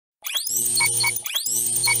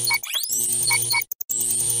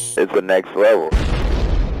it's the next level.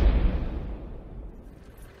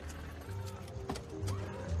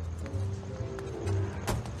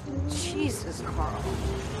 Jesus, Carl.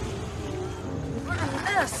 What a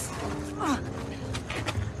mess. Ugh.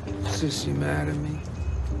 Sissy mad at me?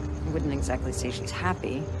 I wouldn't exactly say she's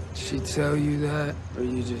happy. She tell you that, or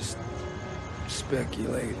you just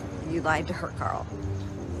speculate? You lied to her, Carl.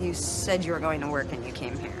 You said you were going to work and you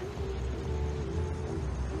came here.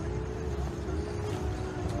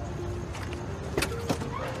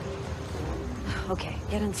 Okay,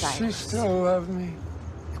 get inside. She still love me.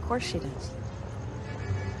 Of course she does.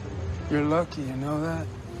 You're lucky, you know that?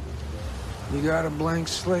 You got a blank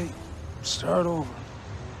slate. Start over.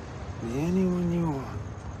 Be anyone you want.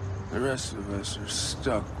 The rest of us are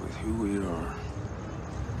stuck with who we are.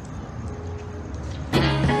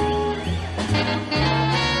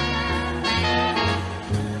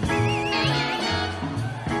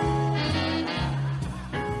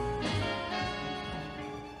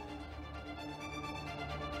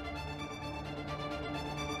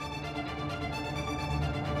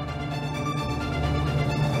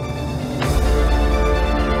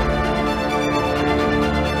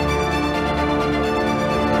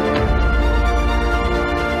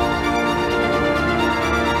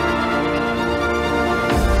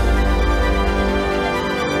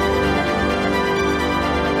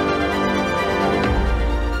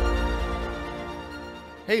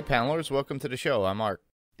 Hey panelers, welcome to the show. I'm Mark.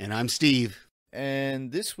 And I'm Steve.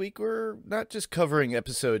 And this week we're not just covering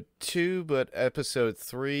episode 2, but episode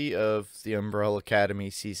 3 of the Umbrella Academy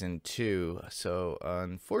season 2. So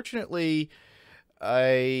unfortunately,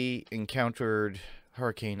 I encountered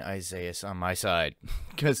Hurricane Isaias on my side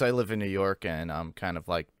because I live in New York and I'm kind of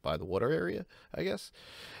like by the water area, I guess.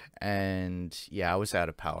 And yeah, I was out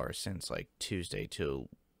of power since like Tuesday to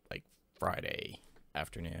like Friday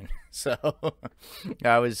afternoon. So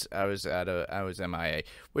I was MIA,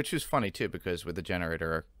 which was funny too because with the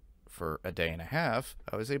generator for a day and a half,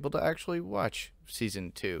 I was able to actually watch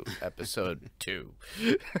season 2, episode 2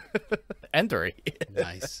 and 3.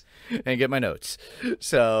 Nice. And get my notes.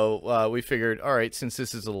 So we figured, all right, since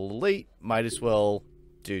this is a little late, might as well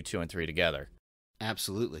do 2 and 3 together.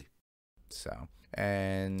 Absolutely. So,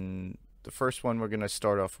 and the first one we're going to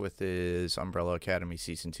start off with is Umbrella Academy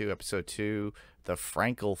Season 2, Episode 2, The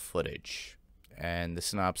Frankel Footage. And the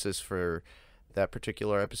synopsis for that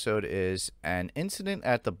particular episode is, an incident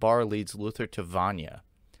at the bar leads Luther to Vanya.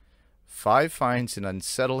 Five finds an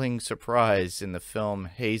unsettling surprise in the film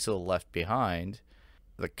Hazel Left Behind.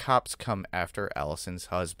 The cops come after Allison's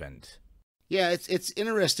husband. Yeah, it's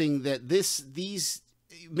interesting that these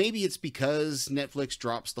maybe it's because Netflix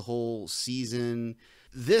drops the whole season.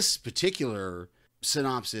 This particular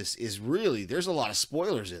synopsis is really, there's a lot of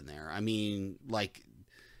spoilers in there. I mean, like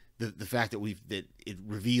the fact that it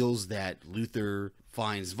reveals that Luther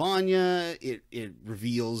finds Vanya. It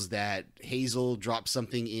reveals that Hazel dropped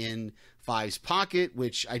something in Five's pocket,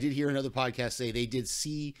 which I did hear another podcast say they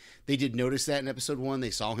did notice that in episode 1.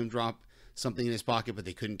 They saw him drop something in his pocket, but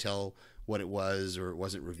they couldn't tell what it was, or it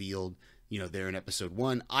wasn't revealed, there in episode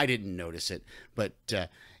 1. I didn't notice it, but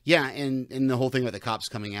yeah, and the whole thing about the cops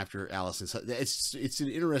coming after Allison, it's an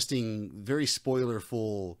interesting, very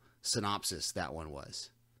spoiler-full synopsis that one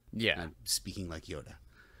was. Yeah. I'm speaking like Yoda.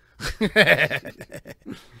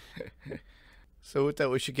 So with that,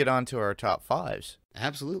 we should get on to our top 5s.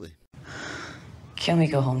 Absolutely. Can we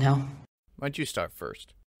go home now? Why'd you start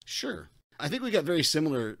first? Sure. I think we got very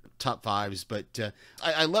similar top 5s, but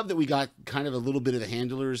I love that we got kind of a little bit of the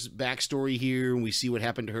handler's backstory here, and we see what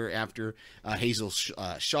happened to her after Hazel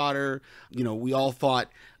shot her. We all thought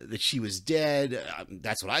that she was dead.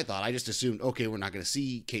 That's what I thought. I just assumed, okay, we're not going to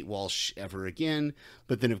see Kate Walsh ever again.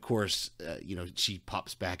 But then, of course, she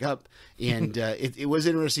pops back up, and it was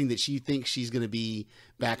interesting that she thinks she's going to be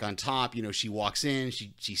back on top. She walks in,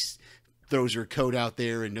 she throws her coat out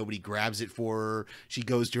there and nobody grabs it for her. She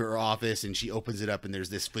goes to her office and she opens it up and there's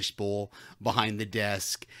this fishbowl behind the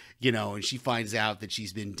desk, and she finds out that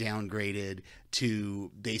she's been downgraded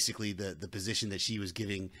to basically the position that she was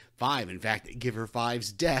giving Five. In fact, give her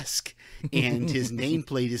Five's desk, and his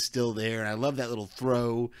nameplate is still there. And I love that little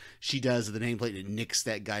throw she does of the nameplate. It nicks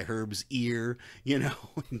that guy Herb's ear, and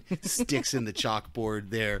sticks in the chalkboard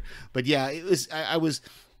there. But yeah,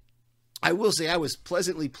 I will say I was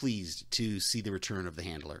pleasantly pleased to see the return of the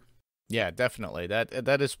handler. Yeah, definitely.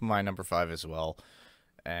 That is my number 5 as well.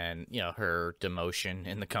 And, her demotion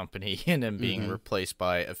in the company and then being replaced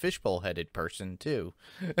by a fishbowl-headed person, too.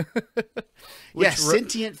 Yeah,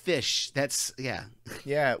 sentient fish. That's, yeah.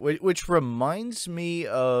 Yeah, which reminds me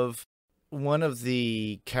of one of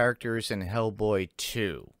the characters in Hellboy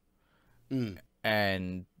 2.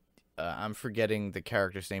 And I'm forgetting the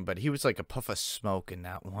character's name, but he was like a puff of smoke in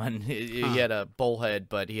that one. He had a bullhead,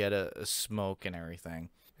 but he had a smoke and everything,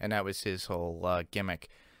 and that was his whole gimmick.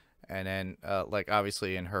 And then, like,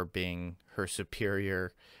 obviously, in her being her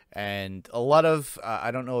superior, and a lot of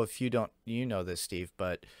I don't know if you know this, Steve,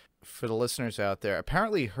 but for the listeners out there,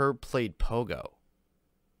 apparently, Herb played Pogo.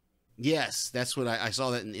 Yes, that's what I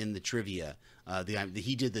saw that in the trivia.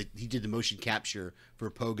 He did the motion capture for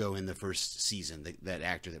Pogo in the first season. That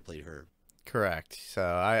actor that played her. Correct. So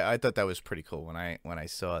I thought that was pretty cool when I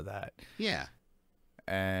saw that. Yeah.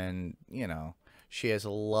 And she has a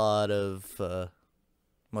lot of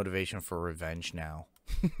motivation for revenge now.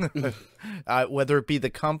 Whether it be the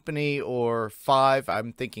company or Five,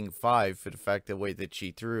 I'm thinking Five for the fact the way that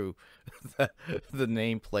she threw the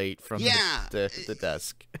nameplate from the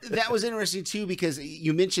desk. That was interesting too, because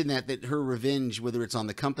you mentioned that her revenge, whether it's on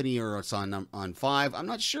the company or it's on Five, I'm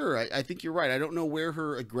not sure. I think you're right. I don't know where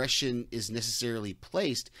her aggression is necessarily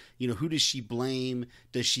placed. Who does she blame?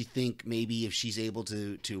 Does she think maybe if she's able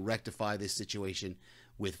to rectify this situation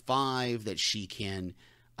with Five, that she can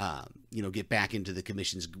get back into the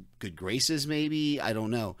commission's good graces, maybe? I don't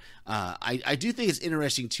know. I do think it's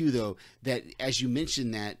interesting, too, though, that as you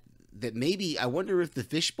mentioned that maybe, I wonder if the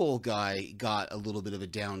fishbowl guy got a little bit of a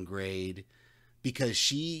downgrade, because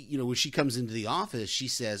she, when she comes into the office, she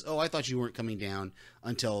says, "Oh, I thought you weren't coming down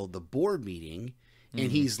until the board meeting."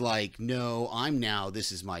 And he's like, "No,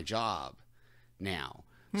 this is my job now."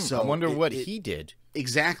 So I wonder what he did.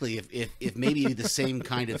 Exactly. If maybe the same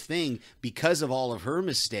kind of thing, because of all of her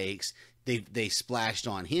mistakes, they splashed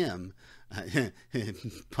on him.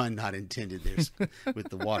 Pun not intended there with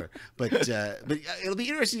the water. But it'll be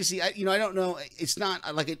interesting to see. I don't know. It's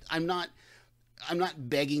not like it. I'm not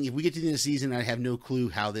begging. If we get to the end of the season, I have no clue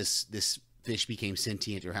how this fish became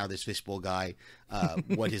sentient, or how this fishbowl guy,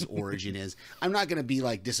 what his origin is. I'm not going to be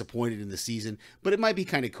like disappointed in the season, but it might be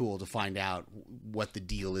kind of cool to find out what the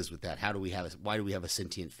deal is with that. Why do we have a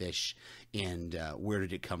sentient fish, and where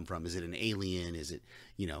did it come from? Is it an alien? Is it,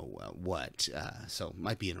 what? So it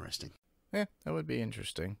might be interesting. Yeah, that would be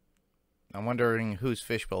interesting. I'm wondering whose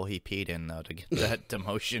fishbowl he peed in, though, to get that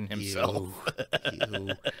demotion himself.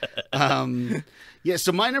 Yeah,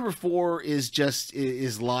 so my number 4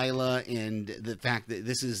 is Lila, and the fact that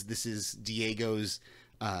this is Diego's,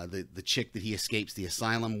 the chick that he escapes the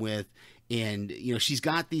asylum with. And, she's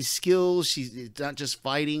got these skills. She's not just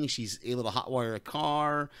fighting. She's able to hotwire a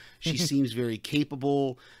car. She seems very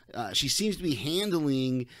capable. She seems to be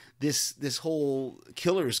handling this whole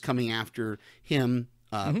killers coming after him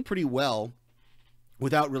pretty well,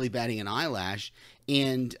 without really batting an eyelash.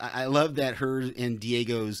 And I love that her and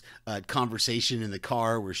Diego's conversation in the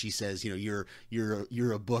car, where she says,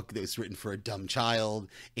 you're a book that's written for a dumb child,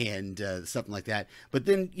 and something like that. But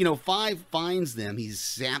then, Five finds them. He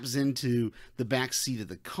zaps into the back seat of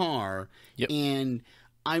the car. Yep. And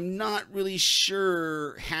I'm not really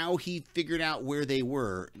sure how he figured out where they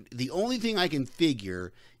were. The only thing I can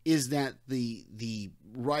figure is that the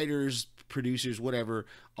writers, producers, whatever,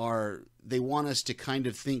 they want us to kind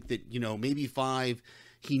of think that, maybe Five,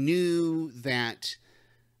 he knew that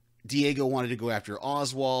Diego wanted to go after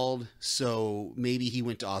Oswald, so maybe he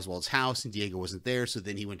went to Oswald's house and Diego wasn't there, so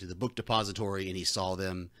then he went to the book depository and he saw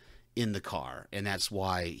them in the car, and that's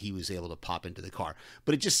why he was able to pop into the car.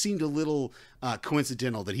 But it just seemed a little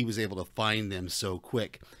coincidental that he was able to find them so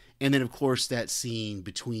quick. And then, of course, that scene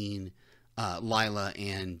between Lila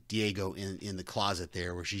and Diego in the closet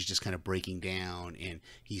there, where she's just kind of breaking down and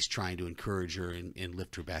he's trying to encourage her and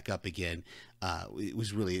lift her back up again. It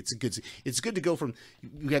was really, it's good to go from,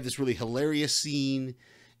 we have this really hilarious scene,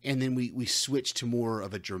 and then we switch to more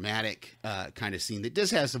of a dramatic kind of scene that does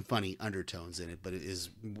have some funny undertones in it, but it is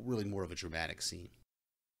really more of a dramatic scene.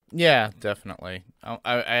 Yeah, definitely.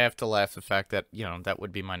 I have to laugh the fact that, that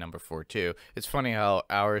would be my number 4 too. It's funny how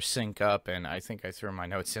ours sync up, and I think I threw my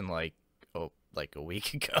notes in like a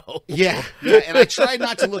week ago. Yeah, and I tried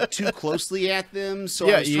not to look too closely at them, so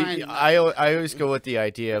yeah, I was trying. I always go with the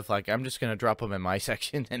idea of like, I'm just gonna drop them in my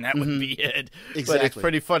section, and that would be it. Exactly. But it's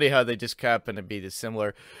pretty funny how they just happen to be this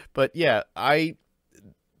similar. But yeah,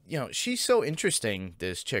 she's so interesting,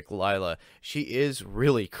 this chick Lila. She is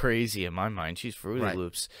really crazy in my mind. She's Fruity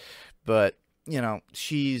Loops, but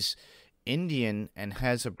she's Indian and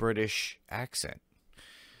has a British accent.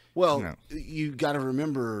 Well, you got to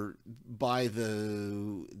remember, by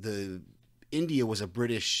the India was a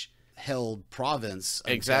British held province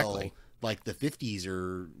until like the 50s,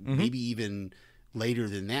 or maybe even later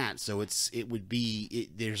than that. So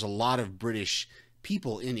there's a lot of British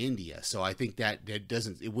people in India. So I think that there's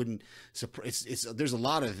a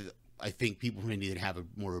lot of I think people may need to have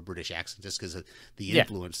more of a British accent just because of the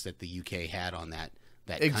influence that the UK had on that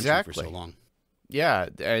country for so long. Yeah,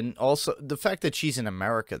 and also the fact that she's in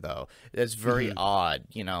America, though, that's very odd,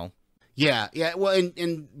 you know? Yeah. Well,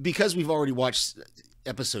 and because we've already watched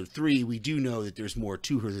episode 3, we do know that there's more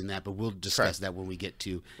to her than that, but we'll discuss that when we get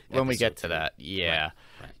to that. Yeah.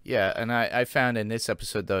 Right. Yeah, and I found in this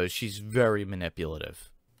episode, though, she's very manipulative.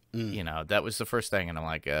 You know, that was the first thing, and I'm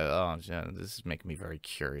like, this is making me very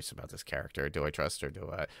curious about this character. Do I trust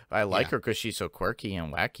her? I like her because she's so quirky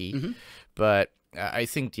and wacky, but I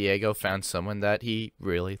think Diego found someone that he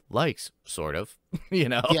really likes, sort of, you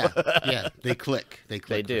know? Yeah, they click. They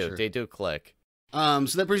do. Sure. They do click. So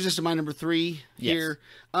that brings us to my number 3 here.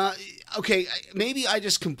 Okay, maybe I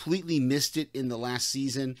just completely missed it in the last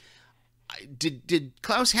season. Did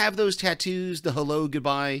Klaus have those tattoos, the hello,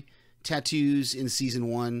 goodbye tattoos in season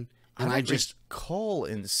 1? And I just recall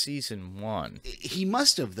in season 1. He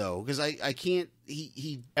must have, though, because I can't.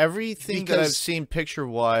 He everything that I've seen picture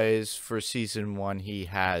wise for season 1, he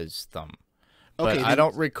has them. But I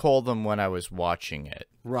don't recall them when I was watching it.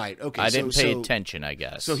 Right. Okay. I didn't pay attention, I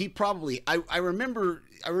guess. So he probably. I remember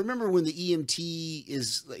when the EMT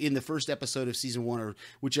is in the first episode of season 1, or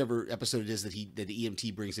whichever episode it is that the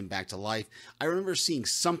EMT brings him back to life. I remember seeing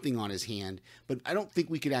something on his hand, but I don't think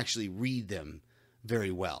we could actually read them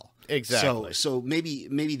very well. Exactly. So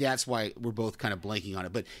maybe that's why we're both kind of blanking on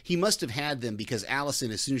it. But he must have had them because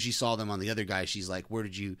Allison, as soon as she saw them on the other guy, she's like, "Where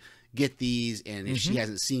did you get these?" And if she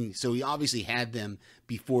hasn't seen, so he obviously had them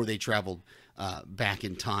before they traveled back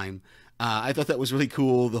in time. I thought that was really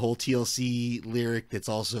cool. The whole TLC lyric that's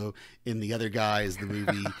also in the other guys, the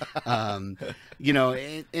movie, you know,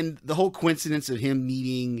 and the whole coincidence of him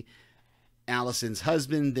meeting Allison's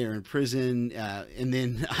husband there in prison, and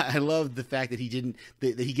then I love the fact that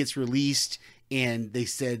he gets released, and they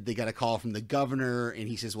said they got a call from the governor, and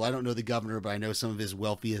he says, "Well, I don't know the governor, but I know some of his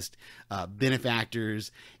wealthiest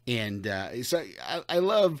benefactors." And so I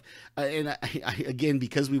love, and I again,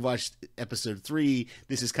 because we watched episode 3,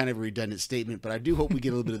 this is kind of a redundant statement, but I do hope we get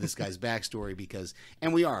a little bit of this guy's backstory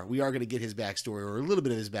and we are going to get his backstory, or a little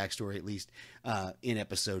bit of his backstory at least, in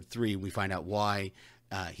episode 3. We find out why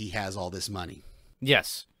he has all this money.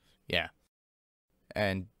 Yes. Yeah.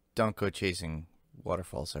 And don't go chasing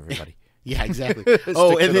waterfalls, everybody. Yeah, exactly.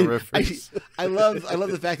 And then I love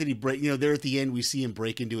the fact that he there at the end we see him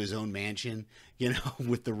break into his own mansion,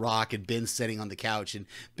 with the rock, and Ben's sitting on the couch, and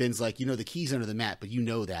Ben's like, the key's under the mat, but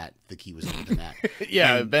that the key was under the mat.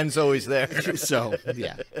 Yeah, and Ben's always there. So,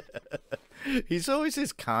 yeah. He's always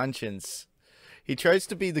his conscience. He tries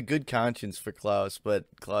to be the good conscience for Klaus, but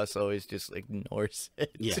Klaus always just ignores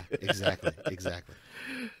it. Yeah, exactly.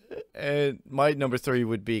 And my number 3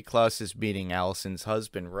 would be Klaus is meeting Allison's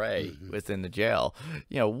husband, Ray, within the jail.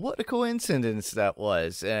 What a coincidence that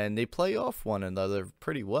was. And they play off one another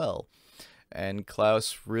pretty well. And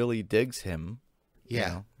Klaus really digs him.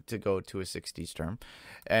 Yeah. To go to a 60s term.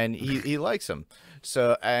 And he likes him.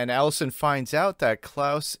 And Allison finds out that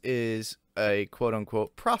Klaus is a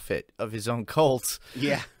quote-unquote prophet of his own cult.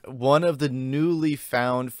 Yeah. One of the newly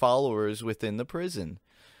found followers within the prison.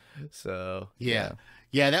 So, yeah.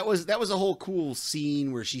 Yeah, that was a whole cool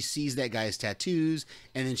scene where she sees that guy's tattoos,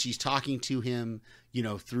 and then she's talking to him,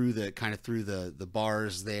 through the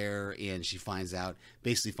bars there, and she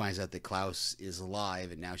basically finds out that Klaus is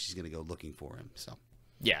alive, and now she's going to go looking for him. So,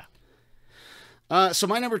 yeah. So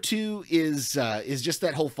my number 2 is just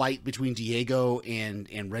that whole fight between Diego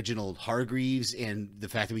and Reginald Hargreaves, and the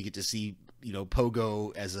fact that we get to see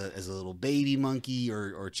Pogo as a little baby monkey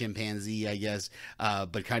or chimpanzee, I guess,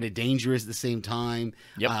 but kind of dangerous at the same time.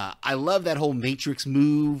 Yep. I love that whole Matrix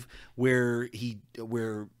move where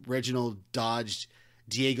Reginald dodged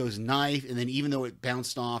Diego's knife, and then even though it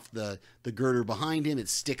bounced off the girder behind him, it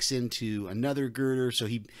sticks into another girder, so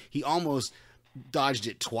he almost dodged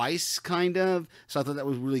it twice, kind of. So I thought that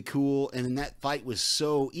was really cool. And then that fight was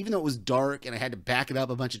even though it was dark and I had to back it up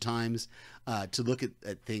a bunch of times to look at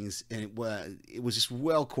things, and it was just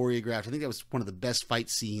well choreographed. I think that was one of the best fight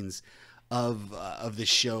scenes of the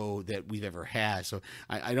show that we've ever had. So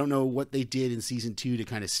I don't know what they did in season 2 to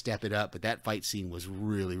kind of step it up, but that fight scene was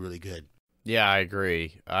really, really good. Yeah, I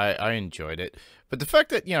agree. I enjoyed it. But the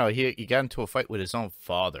fact that, he got into a fight with his own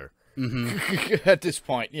father. At this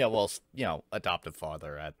point, adoptive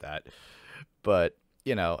father at that, but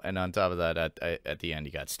and on top of that, at the end,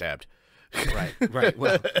 he got stabbed. Right.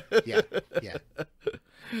 Well, yeah.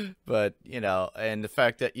 But and the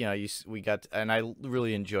fact that we got, and I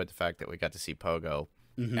really enjoyed the fact that we got to see Pogo,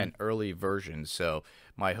 an early version. So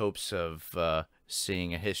my hopes of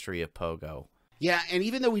seeing a history of Pogo Yeah, and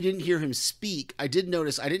even though we didn't hear him speak, I didn't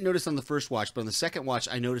notice on the first watch, but on the second watch,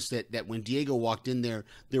 I noticed that when Diego walked in there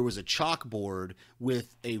was a chalkboard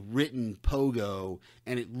with a written pogo,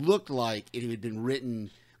 and it looked like it had been written,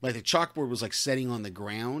 like the chalkboard was like setting on the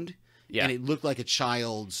ground, and it looked like a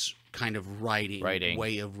child's kind of writing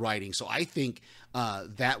way of writing. So I think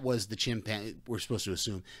that was the chimpanzee, we're supposed to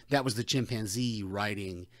assume, that was the chimpanzee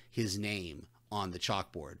writing his name on the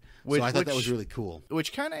chalkboard. So I thought that was really cool.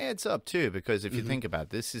 Which kind of adds up, too, because if you think about it,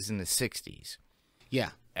 this is in the 60s.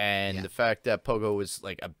 Yeah. And the fact that Pogo was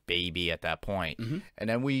like a baby at that point. And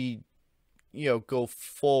then we, go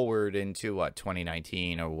forward into,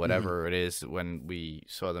 2019 or whatever it is when we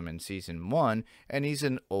saw them in season 1. And he's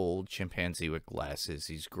an old chimpanzee with glasses.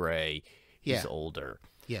 He's gray. He's older.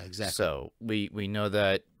 Yeah, exactly. So we know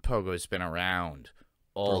that Pogo's been around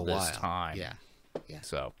all this time. Yeah.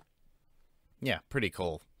 So... yeah, pretty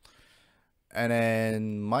cool. And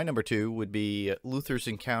then my number 2 would be Luther's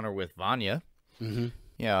encounter with Vanya.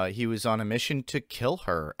 Yeah, he was on a mission to kill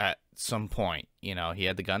her at some point. He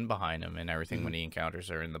had the gun behind him and everything when he encounters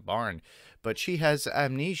her in the barn. But she has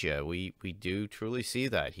amnesia. We do truly see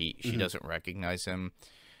that. She doesn't recognize him,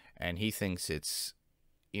 and he thinks it's,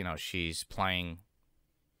 she's playing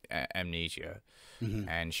amnesia,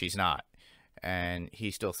 and she's not. And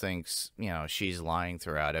he still thinks, she's lying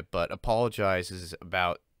throughout it, but apologizes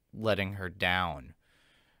about letting her down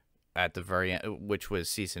at the very end, which was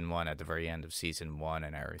season 1, at the very end of season 1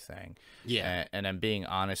 and everything. Yeah. And then being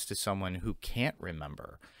honest to someone who can't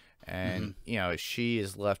remember. And, she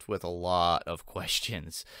is left with a lot of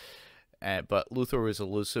questions. But Luther was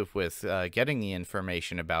elusive with getting the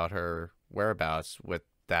information about her whereabouts with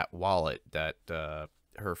that wallet that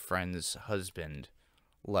her friend's husband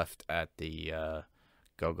left at the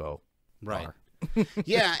go-go bar.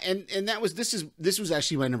 Yeah, and this was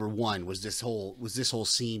actually my number 1, was this whole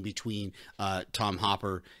scene between Tom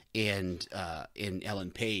Hopper and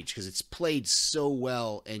Ellen Page, because it's played so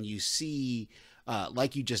well, and you see,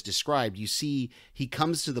 like you just described, you see he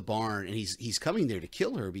comes to the barn and he's coming there to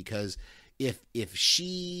kill her, because if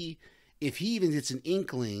he even gets an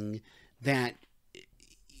inkling that,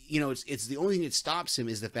 it's the only thing that stops him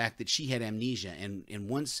is the fact that she had amnesia. And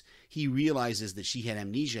once he realizes that she had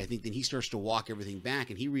amnesia, I think then he starts to walk everything back,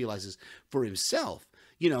 and he realizes for himself,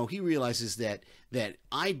 he realizes that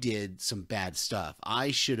I did some bad stuff.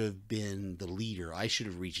 I should have been the leader. I should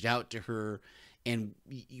have reached out to her. And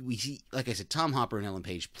we see, like I said, Tom Hopper and Ellen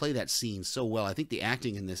Page play that scene so well. I think the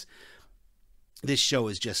acting in this show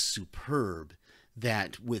is just superb,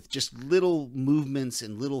 that with just little movements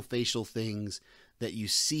and little facial things that you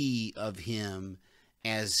see of him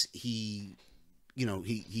as he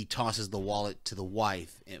tosses the wallet to the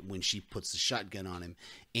wife when she puts the shotgun on him,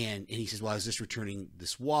 and he says, well, I was just returning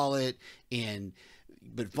this wallet,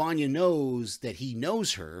 but Vanya knows that he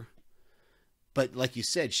knows her, but like you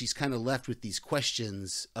said, she's kind of left with these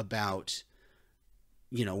questions about,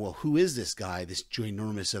 well, who is this guy, this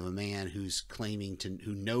ginormous of a man who's claiming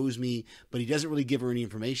who knows me, but he doesn't really give her any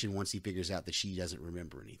information once he figures out that she doesn't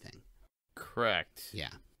remember anything. Correct.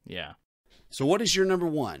 Yeah. So what is your number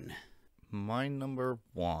 1? My number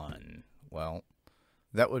 1, well,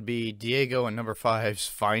 that would be Diego and number 5's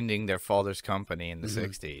finding their father's company in the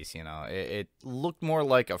 60s. It looked more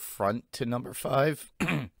like a front to number 5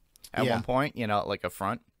 at one point, like a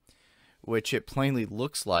front, which it plainly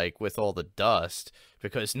looks like with all the dust,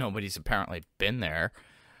 because nobody's apparently been there.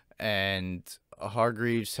 And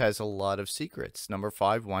Hargreaves has a lot of secrets. Number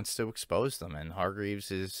 5 wants to expose them, and Hargreaves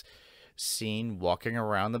is seen walking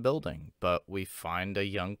around the building, but we find a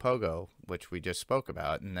young Pogo, which we just spoke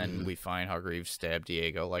about, and then we find Hargreaves stab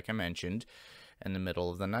Diego, like I mentioned, in the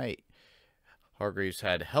middle of the night. Hargreaves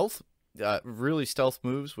had really stealth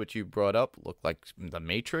moves, which you brought up, looked like the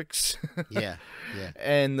Matrix. Yeah.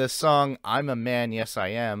 And the song "I'm a Man, Yes I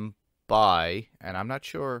Am" by, and I'm not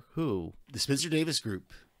sure who, the Spencer Davis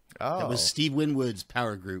Group. Oh, that was Steve Winwood's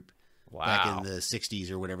power group. Wow. Back in the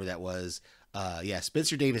 60s or whatever that was.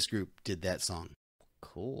 Spencer Davis Group did that song.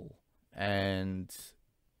 Cool. And,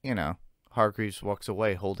 Hargreaves walks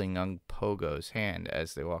away holding young Pogo's hand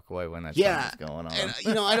as they walk away when that song is going on. And,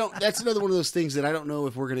 that's another one of those things that I don't know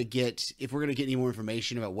if we're going to get any more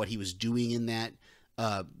information about what he was doing in that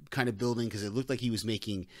kind of building, because it looked like he was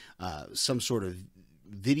making some sort of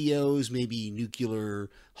videos, maybe nuclear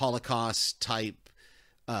Holocaust type,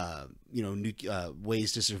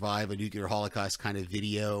 ways to survive a nuclear Holocaust kind of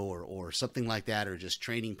video or something like that, or just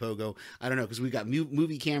training Pogo. I don't know, because we've got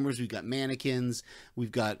movie cameras, we've got mannequins,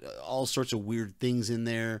 we've got all sorts of weird things in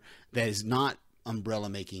there that is not Umbrella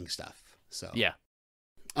making stuff. So yeah.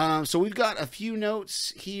 So we've got a few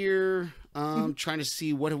notes here. Trying to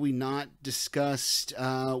see what have we not discussed.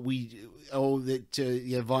 Vanya's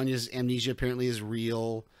amnesia apparently is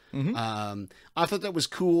real. I thought that was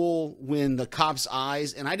cool when the cop's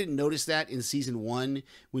eyes, and I didn't notice that in season 1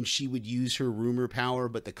 when she would use her rumor power,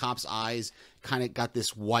 but the cop's eyes kind of got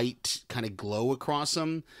this white kind of glow across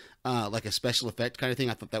them, like a special effect kind of thing.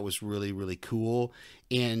 I thought that was really, really cool.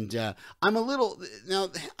 And I'm a little, now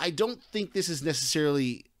I don't think this is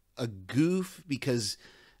necessarily a goof, because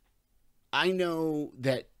I know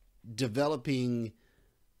that developing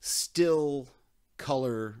still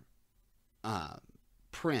color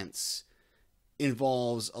prints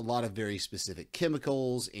involves a lot of very specific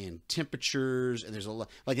chemicals and temperatures, and there's a lot,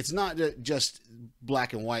 like, it's not just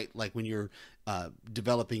black and white like when you're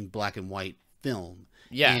developing black and white film.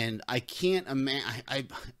 Yeah. And I can't imagine,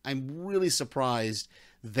 I'm really surprised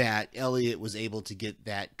that Elliot was able to get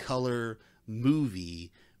that color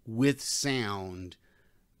movie with sound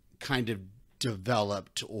kind of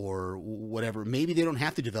developed or whatever. Maybe they don't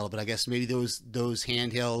have to develop it. I guess maybe those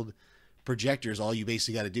handheld projectors, all you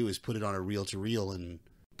basically got to do is put it on a reel-to-reel and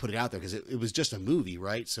put it out there, because it was just a movie,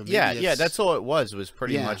 right? So maybe that's all it was. It was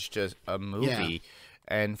pretty much just a movie. Yeah.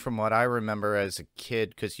 And from what I remember as a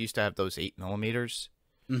kid, because you used to have those 8mm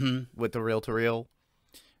with the reel-to-reel,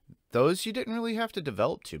 those you didn't really have to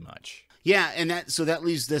develop too much. Yeah, and that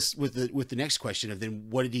leaves this with the next question of,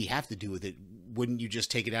 then what did he have to do with it? Wouldn't you just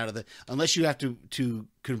take it out of the, unless you have to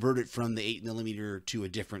convert it from the 8mm to a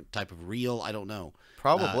different type of reel? I don't know.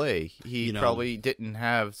 Probably. He probably didn't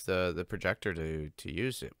have the projector to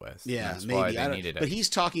use it with. Yeah, that's maybe. why they needed it. But he's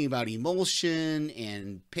talking about emulsion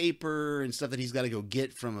and paper and stuff that he's got to go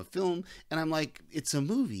get from a film, and I'm like, it's a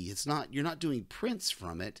movie. It's not, you're not doing prints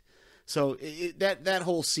from it. So that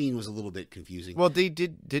whole scene was a little bit confusing. Well,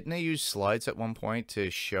 didn't they use slides at one point to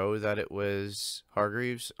show that it was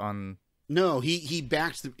Hargreaves on? No, he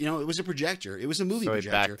backed the, it was a projector. It was a movie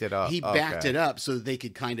projector. He backed it up. He backed it up so that they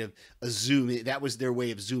could kind of zoom in. That was their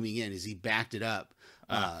way of zooming in, is he backed it up.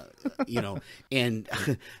 And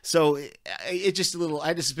so it just a little,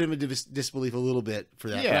 I just suspended my disbelief a little bit for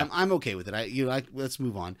that. Yeah. But I'm okay with it. Let's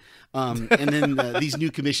move on. And then these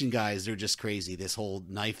new commission guys, they're just crazy. This whole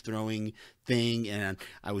knife throwing thing. And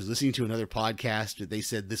I was listening to another podcast that they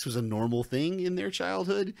said this was a normal thing in their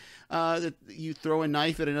childhood, that you throw a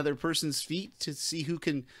knife at another person's feet to see who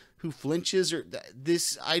flinches, or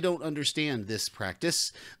this. I don't understand this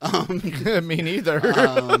practice. Me neither.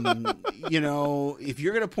 If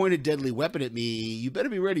you're going to point a deadly weapon at me, you better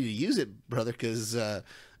be ready to use it, brother, because,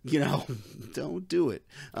 don't do it.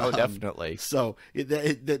 Oh, definitely. So, but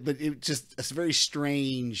it just, it's a very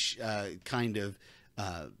strange kind of,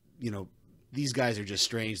 these guys are just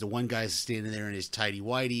strange. The one guy's standing there in his tighty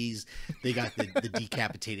whities. They got the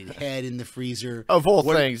decapitated head in the freezer. Of all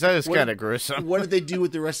things, that is kind of gruesome. What did they do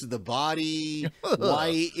with the rest of the body?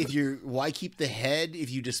 Why keep the head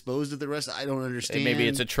if you disposed of the rest? I don't understand. Maybe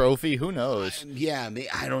it's a trophy. Who knows?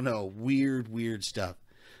 I don't know. Weird stuff.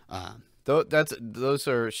 Those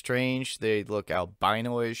are strange. They look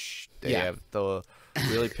albino-ish. They have the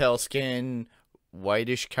really pale skin,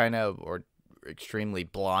 whitish kind of, or extremely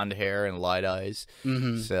blonde hair and light eyes.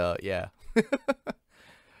 So yeah.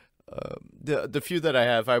 The few that I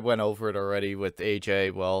have, I went over it already with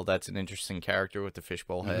AJ. Well, that's an interesting character with the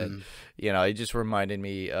fishbowl head. It just reminded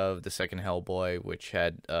me of the second Hellboy, which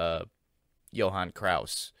had Johann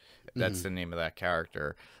Kraus. That's the name of that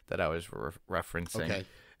character that I was referencing. Okay.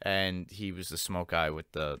 And he was the smoke eye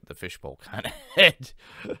with the fishbowl kind of head.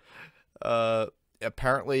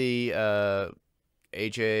 Apparently,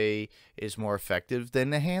 AJ is more effective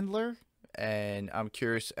than the handler, and I'm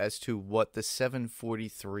curious as to what the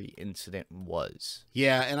 743 incident was.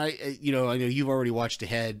 Yeah, and I know you've already watched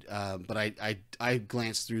ahead, but I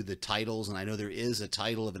glanced through the titles, and I know there is a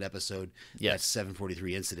title of an episode. Yes, that's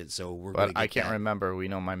 743 incident. So we're. But I can't remember. We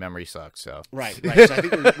know my memory sucks. So right. So I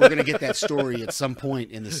think we're going to get that story at some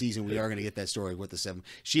point in the season. We are going to get that story with the 7.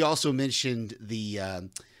 She also mentioned the.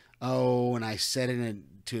 And I said it in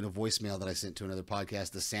a voicemail that I sent to another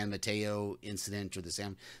podcast, the San Mateo incident, or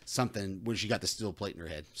the something where she got the steel plate in her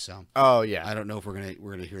head. So, yeah, I don't know if we're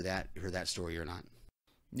gonna hear that story or not.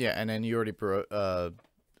 Yeah, and then you already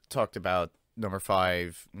talked about number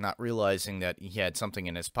 5 not realizing that he had something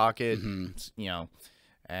in his pocket, and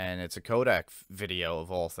it's a Kodak video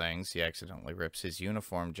of all things. He accidentally rips his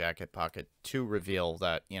uniform jacket pocket to reveal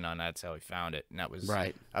that, and that's how he found it, and that was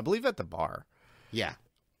right, I believe, at the bar. Yeah.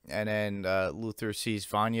 And then Luther sees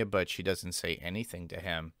Vanya, but she doesn't say anything to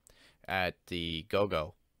him at the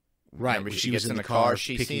go-go. Right. Remember, she gets in the car.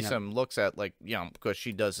 She sees him, looks at, because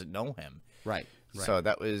she doesn't know him. Right. Right. So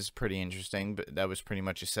that was pretty interesting, but that was pretty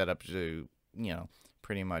much a setup to,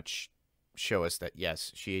 pretty much show us that,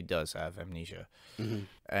 yes, she does have amnesia.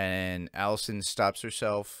 And Allison stops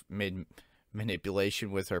herself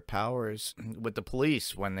mid-manipulation with her powers with the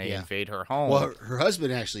police when they invade her home. Well, her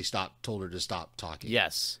husband actually told her to stop talking.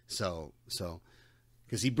 Yes. So,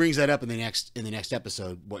 because he brings that up in the next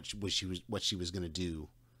episode, what she was going to do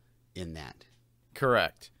in that.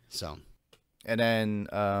 Correct. So, and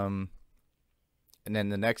then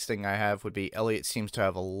the next thing I have would be Elliot seems to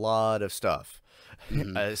have a lot of stuff.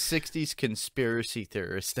 A 60s conspiracy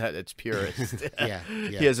theorist at its purest.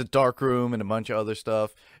 He has a dark room and a bunch of other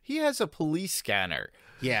stuff. He has a police scanner.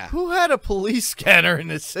 Yeah. Who had a police scanner in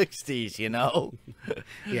the 60s,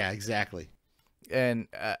 Yeah, exactly. And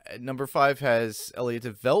number 5 has Elliot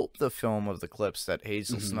develop the film of the clips that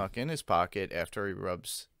Hazel snuck in his pocket after he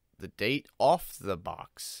rubs the date off the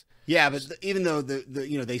box. Yeah, but even though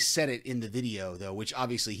they said it in the video, though, which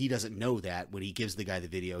obviously he doesn't know that when he gives the guy the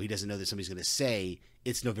video, he doesn't know that somebody's going to say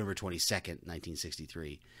it's November 22nd,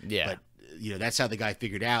 1963. Yeah. But, that's how the guy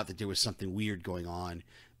figured out that there was something weird going on,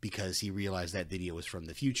 because he realized that video was from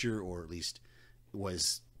the future, or at least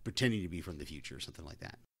was pretending to be from the future or something like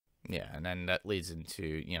that. Yeah, and then that leads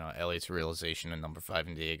into, Elliot's realization in number 5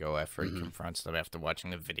 in Diego after he confronts them after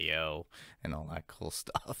watching the video and all that cool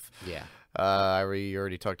stuff. Yeah. We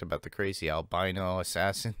already talked about the crazy albino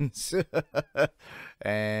assassins.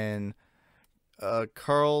 And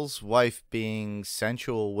Carl's wife being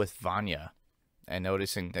sensual with Vanya and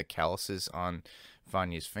noticing the calluses on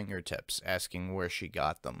Vanya's fingertips, asking where she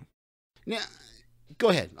got them. Now, go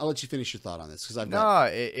ahead. I'll let you finish your thought on this, because I've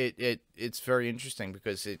got... No, it's very interesting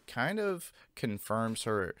because it kind of confirms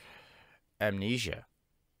her amnesia,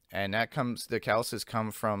 and the calluses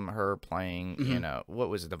come from her playing, what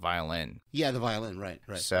was it, the violin? Yeah, the violin, right.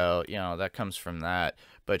 So that comes from that,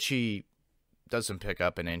 but she doesn't pick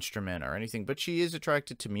up an instrument or anything, but she is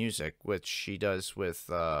attracted to music, which she does with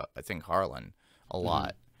I think Harlan a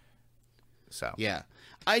lot. So yeah,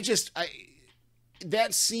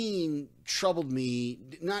 that scene troubled me.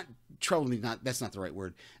 Not that's not the right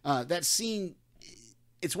word. That scene,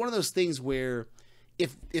 it's one of those things where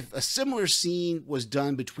if a similar scene was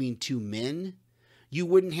done between two men, you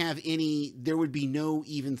wouldn't have there would be no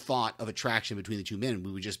even thought of attraction between the two men.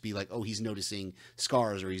 We would just be like, oh, he's noticing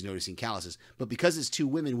scars or he's noticing calluses. But because it's two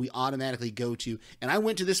women, we automatically go to, and I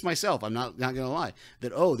went to this myself, I'm not going to lie,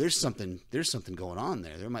 that, oh, there's something going on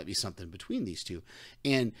there. There might be something between these two.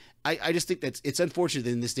 And I just think it's unfortunate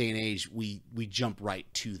that in this day and age, we jump right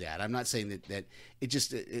to that. I'm not saying that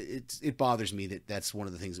it bothers me that that's one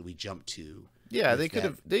of the things that we jump to. Yeah, they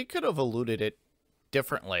could have alluded it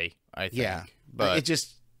differently, I think. Yeah, but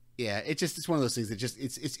it's one of those things that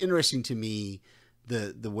it's interesting to me,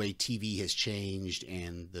 the way TV has changed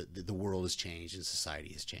and the world has changed and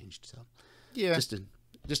society has changed. So yeah,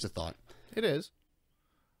 just a thought. It is.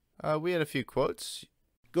 We had a few quotes.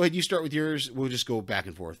 Go ahead, you start with yours. We'll just go back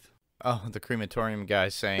and forth. Oh, the crematorium guy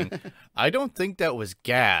saying, "I don't think that was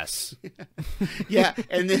gas." Yeah,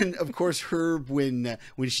 and then of course Herb, when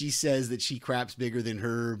she says that she craps bigger than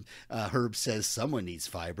Herb, Herb says someone needs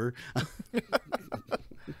fiber.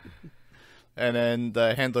 And then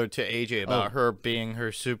the handler to AJ about Herb being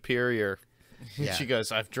her superior. Yeah. She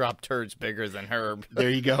goes, "I've dropped turds bigger than Herb." There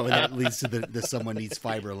you go, and that leads to the someone needs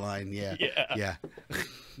fiber line. Yeah.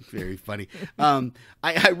 Very funny.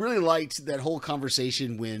 I really liked that whole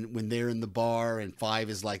conversation when they're in the bar and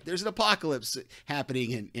Five is like, "There's an apocalypse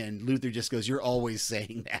happening," and Luther just goes, "You're always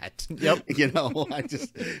saying that." Yep. I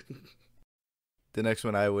just. The next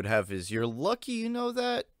one I would have is, "You're lucky you know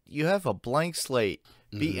that. You have a blank slate.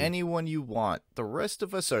 Be anyone you want. The rest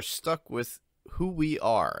of us are stuck with who we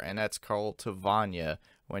are." And that's Carl to Vanya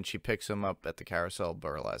when she picks him up at the Carousel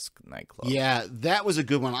Burlesque nightclub. Yeah, that was a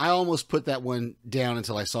good one. I almost put that one down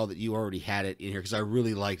until I saw that you already had it in here, because I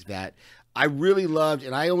really liked that. I really loved,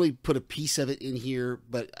 and I only put a piece of it in here,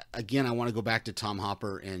 but again, I want to go back to Tom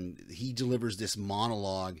Hopper, and he delivers this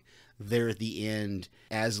monologue there at the end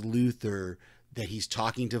as Luther, that he's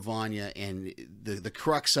talking to Vanya, and the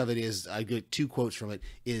crux of it is, I get two quotes from it,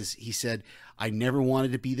 is he said, "I never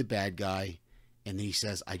wanted to be the bad guy," and then he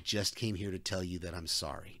says, "I just came here to tell you that I'm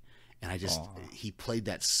sorry." And he played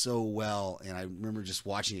that so well, and I remember just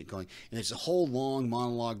watching it going, and it's a whole long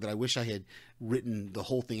monologue that I wish I had written the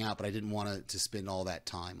whole thing out, but I didn't want to spend all that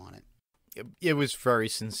time on it. It was very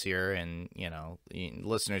sincere, and,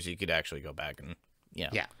 listeners, you could actually go back and,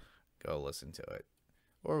 go listen to it.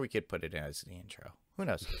 Or we could put it in as the intro. Who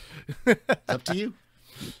knows? It's up to you.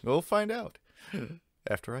 We'll find out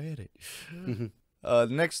after I edit.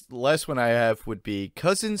 The last one I have would be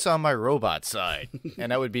Cousins on My Robot Side.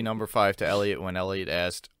 And that would be number 5 to Elliot when Elliot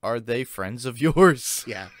asked, are they friends of yours?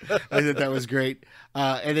 Yeah, I thought that was great.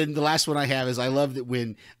 And then the last one I have is I love that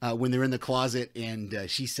when they're in the closet and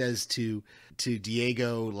she says to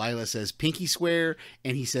Diego, Lila says pinky swear,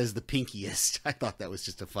 and he says the pinkiest. I thought that was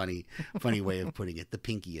just a funny way of putting it, the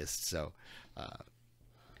pinkiest. So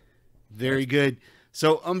very good.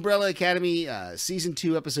 So Umbrella Academy Season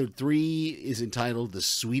 2, Episode 3 is entitled The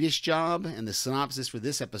Swedish Job, and the synopsis for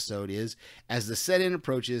this episode is, as the set-in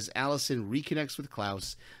approaches, Allison reconnects with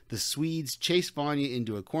Klaus, the Swedes chase Vanya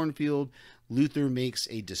into a cornfield, Luther makes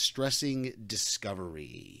a distressing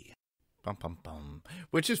discovery. Bum, bum, bum.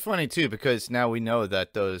 Which is funny, too, because now we know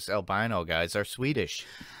that those albino guys are Swedish.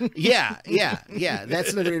 Yeah.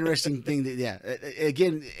 That's another interesting thing.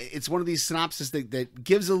 Again, it's one of these synopses that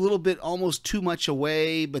gives a little bit almost too much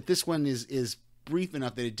away, but this one is brief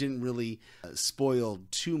enough that it didn't really spoil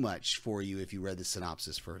too much for you if you read the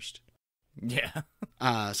synopsis first. Yeah.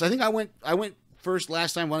 So I think I went first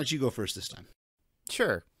last time. Why don't you go first this time?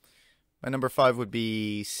 Sure. My number 5 would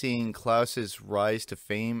be seeing Klaus's rise to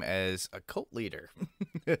fame as a cult leader.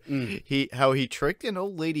 How he tricked an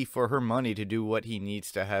old lady for her money to do what he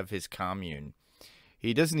needs to have his commune.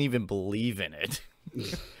 He doesn't even believe in it,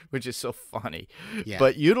 which is so funny. Yeah.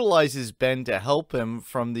 But utilizes Ben to help him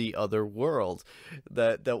from the other world.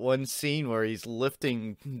 That one scene where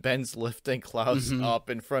Ben's lifting Klaus up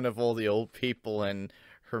in front of all the old people and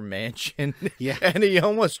her mansion. Yeah. And he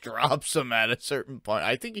almost drops him at a certain point.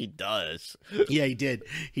 I think he does. Yeah, he did.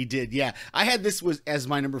 Yeah. I had this as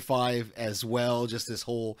my number 5 as well. Just this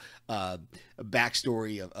whole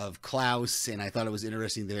backstory of Klaus. And I thought it was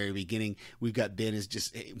interesting at the very beginning. We've got Ben is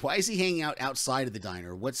just, why is he hanging out outside of the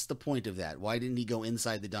diner? What's the point of that? Why didn't he go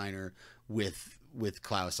inside the diner with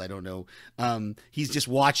Klaus? I don't know. He's just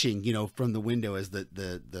watching, from the window as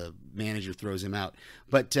the manager throws him out.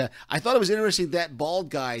 But I thought it was interesting that bald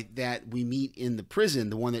guy that we meet in the prison,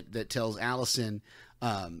 the one that tells Allison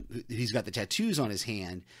he's got the tattoos on his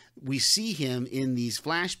hand. We see him in these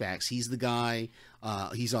flashbacks. He's the guy.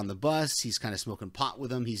 He's on the bus. He's kind of smoking pot with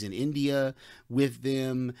them. He's in India with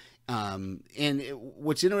them. And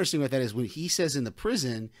what's interesting about that is when he says in the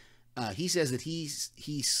prison, he says that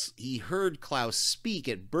he heard Klaus speak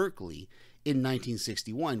at Berkeley in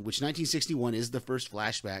 1961, which 1961 is the first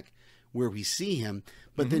flashback where we see him.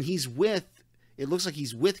 But then it looks like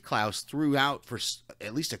he's with Klaus throughout for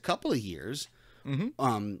at least a couple of years.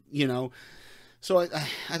 So I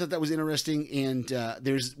thought that was interesting. And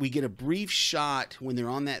we get a brief shot when they're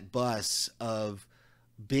on that bus of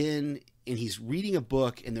Ben, and he's reading a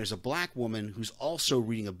book, and there's a black woman who's also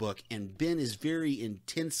reading a book, and Ben is very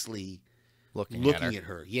intensely looking at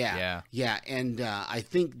her. Yeah. And I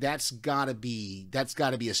think that's gotta be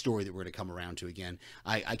a story that we're gonna come around to again.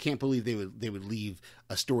 I can't believe they would leave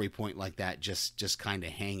a story point like that just kind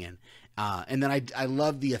of hanging. And then I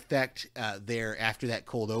love the effect there after that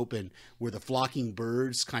cold open where the flocking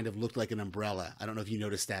birds kind of looked like an umbrella. I don't know if you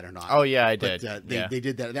noticed that or not. Oh yeah, I did. They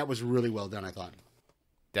did that. That was really well done, I thought.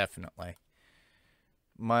 Definitely.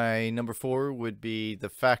 My number 4 would be the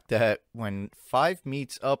fact that when Five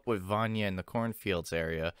meets up with Vanya in the cornfields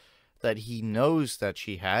area, that he knows that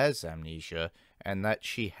she has amnesia and that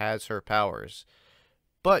she has her powers,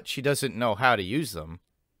 but she doesn't know how to use them.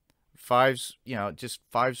 Five's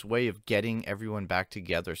way of getting everyone back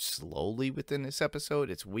together slowly within this episode,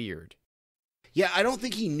 it's weird. Yeah, I don't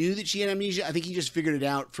think he knew that she had amnesia. I think he just figured it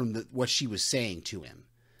out from what she was saying to him.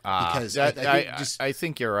 Because I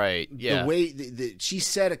think you're right. Yeah, the way she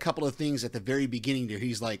said a couple of things at the very beginning there,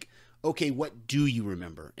 he's like, "Okay, what do you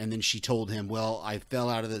remember?" And then she told him, "Well, I fell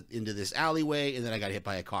into this alleyway, and then I got hit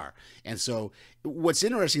by a car." And so, what's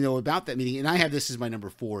interesting though about that meeting, and I have this as my number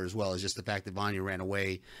 4 as well, is just the fact that Vanya ran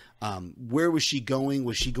away. Where was she going?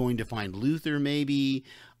 Was she going to find Luther? Maybe.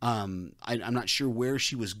 I'm not sure where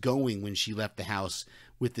she was going when she left the house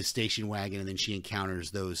with the station wagon, and then she encounters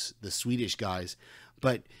the Swedish guys.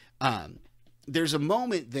 But there's a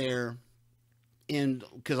moment there, and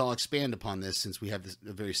because I'll expand upon this since we have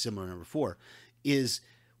a very similar number 4, is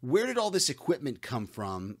where did all this equipment come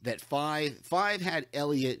from that Five had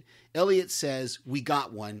Elliot? Elliot says, "We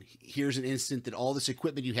got one. Here's an instant that all this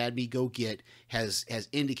equipment you had me go get has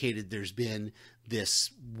indicated there's been this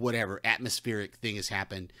whatever atmospheric thing has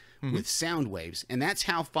happened with sound waves." And that's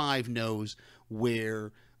how Five knows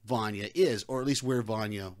where Vanya is, or at least where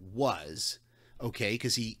Vanya was. Okay,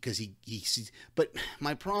 because he sees. But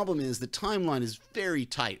my problem is the timeline is very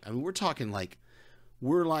tight. I mean, it's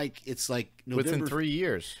like November, within 3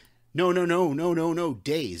 years. No,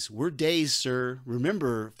 days. We're days, sir.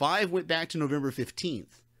 Remember, 5 went back to November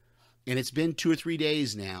 15th. and it's been 2 or 3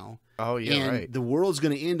 days now. Oh, yeah, and right. the world's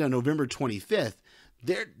going to end on November 25th.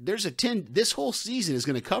 There's a 10. This whole season is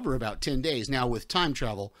going to cover about 10 days. Now with time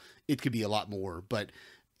travel, it could be a lot more. But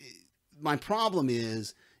my problem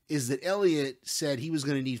is that Elliot said he was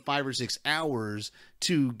going to need 5 or 6 hours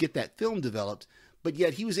to get that film developed, but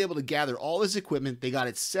yet he was able to gather all his equipment. They got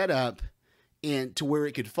it set up and to where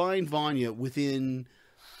it could find Vanya within.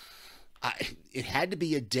 It had to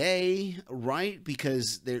be a day, right?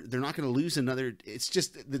 Because they're not going to lose another. It's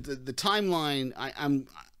just the timeline.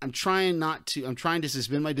 I'm trying not to. I'm trying to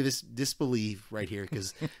suspend my disbelief right here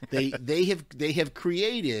because they have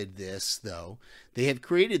created this though. They have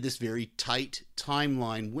created this very tight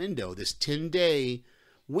timeline window, this 10-day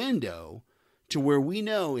window, to where we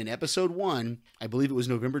know in episode 1, I believe it was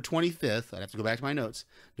November 25th. I'd have to go back to my notes.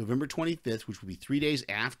 November 25th, which would be 3 days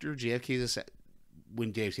after JFK's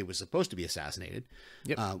when JFK was supposed to be assassinated,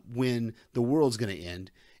 when the world's going to end,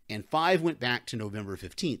 and 5 went back to November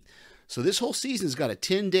 15th. So this whole season's got a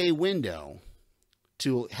 10-day window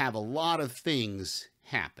to have a lot of things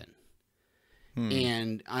happen.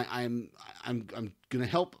 And I'm going to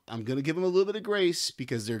help. I'm going to give them a little bit of grace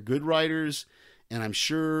because they're good writers, and I'm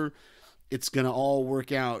sure it's going to all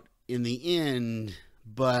work out in the end.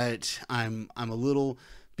 But I'm a little,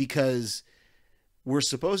 because we're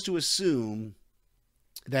supposed to assume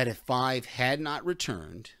that if 5 had not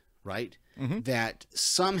returned, right, that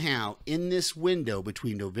somehow in this window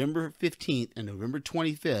between November 15th and November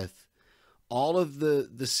 25th, all of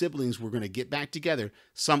the siblings were going to get back together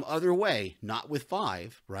some other way, not with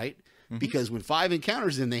 5, right? Because when 5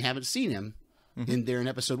 encounters him, they haven't seen him in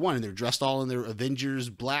episode 1, and they're dressed all in their Avengers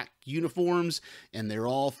black uniforms, and they're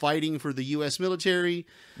all fighting for the U.S. military.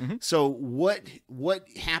 So what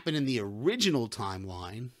happened in the original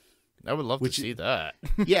timeline? I would love to see that.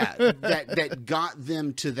 Yeah, that got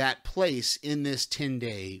them to that place in this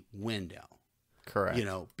 10-day window. Correct. You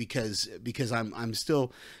know, because I'm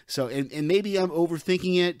still so, and maybe I'm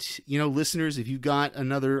overthinking it. You know, listeners, if you've got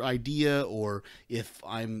another idea, or if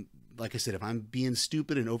I'm, like I said, if I'm being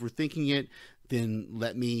stupid and overthinking it, then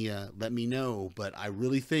let me know. But I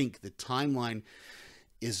really think the timeline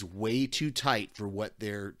is way too tight for what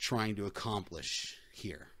they're trying to accomplish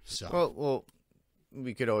here. So well,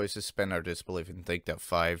 we could always suspend our disbelief and think that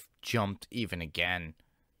 5 jumped even again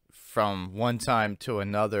from one time to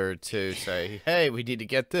another to say, hey, we need to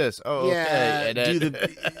get this. Oh, yeah,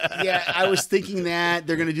 okay. Yeah, I was thinking that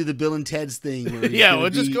they're going to do the Bill and Ted's thing. Where we'll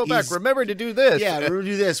just go back. Remember to do this. Yeah, remember to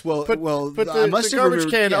do this. Well, put I must the have garbage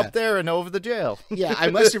can up there and over the jail. Yeah, I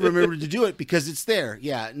must have remembered to do it because it's there.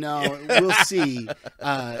 Yeah, no, we'll see.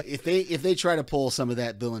 If they try to pull some of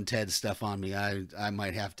that Bill and Ted stuff on me, I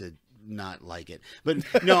might have to not like it. But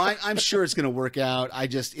no, I'm sure it's going to work out.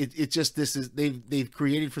 They've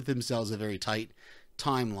created for themselves a very tight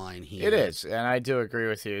timeline here. It is, and I do agree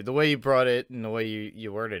with you. The way you brought it and the way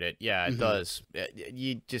you worded it, yeah, it does.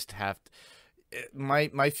 You just have to,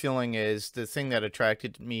 my feeling is the thing that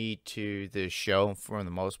attracted me to the show for the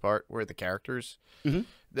most part were the characters.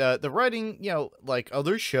 The writing, you know, like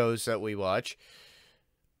other shows that we watch,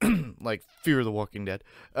 like Fear the Walking Dead,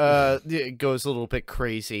 it goes a little bit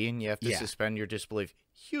crazy and you have to suspend your disbelief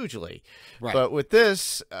hugely. Right. But with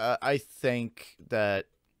this, I think that,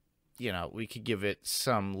 you know, we could give it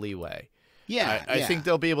some leeway. Yeah. I think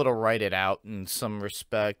they'll be able to write it out in some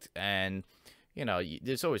respect. And, you know,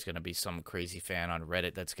 there's always going to be some crazy fan on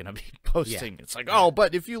Reddit that's going to be posting. It's like, oh,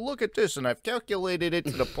 but if you look at this and I've calculated it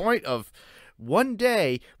to the point of one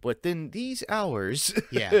day, but then these hours,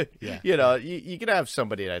 you know, you can have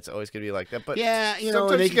somebody that's always going to be like that, but you know,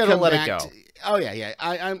 sometimes you got to let it go.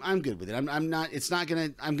 I'm good with it. I'm not. It's not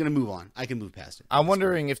gonna. I'm gonna move on. I can move past it. I'm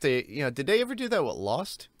wondering if they, you know, did they ever do that with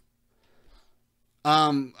Lost?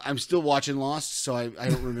 I'm still watching Lost, so I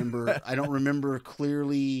don't remember. I don't remember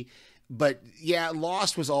clearly. But yeah,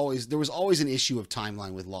 Lost was always, there was always an issue of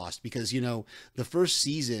timeline with Lost because, you know, the first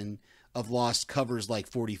season of Lost covers like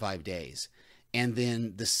 45 days. And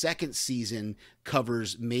then the second season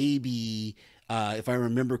covers maybe, if I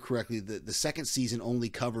remember correctly, the second season only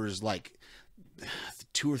covers like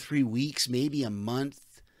 2 or 3 weeks, maybe a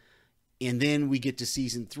month. And then we get to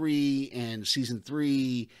season 3, and season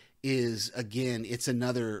 3 is, again, it's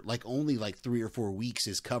another, like only like 3 or 4 weeks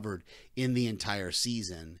is covered in the entire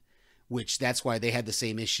season, which that's why they had the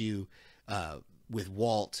same issue with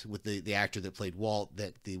Walt, with the actor that played Walt,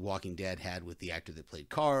 that The Walking Dead had with the actor that played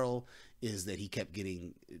Carl, is that he kept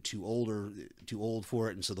getting too old for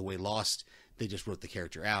it. And so the way Lost, they just wrote the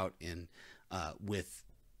character out. And with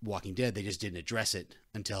Walking Dead, they just didn't address it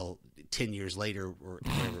until 10 years later or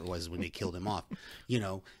whatever it was when they killed him off. You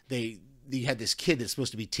know, you had this kid that's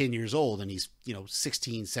supposed to be 10 years old, and he's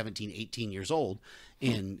 16, 17, 18 years old,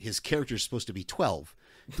 and his character is supposed to be 12.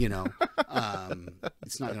 It's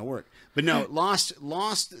not going to work. But no, Lost.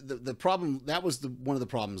 The problem, that was one of the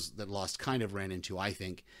problems that Lost kind of ran into, I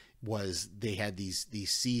think, was they had these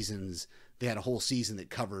seasons. They had a whole season that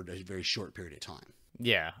covered a very short period of time.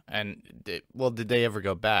 Yeah, and did they ever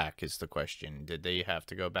go back? Is the question. Did they have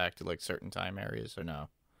to go back to like certain time areas or no?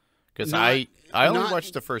 Because I only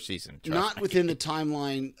watched the first season. Not within the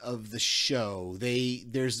timeline of the show.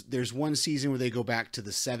 There's one season where they go back to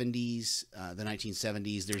the 70s, the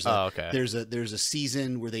 1970s. There's a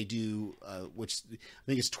season where they do, which I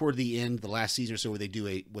think it's toward the end, the last season or so, where they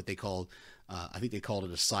do what they call, I think they called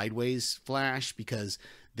it a sideways flash, because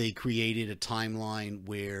they created a timeline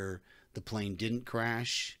where the plane didn't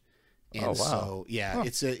crash. And so, yeah,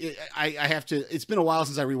 I have to, it's been a while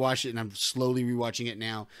since I rewatched it, and I'm slowly rewatching it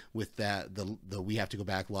now with the We Have to Go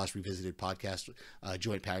Back Lost Revisited podcast,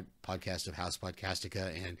 joint podcast of House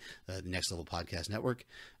Podcastica and the Next Level Podcast Network.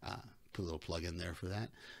 Put a little plug in there for that.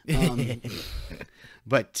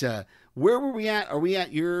 But where were we at? Are we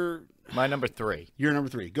at my number 3? Your number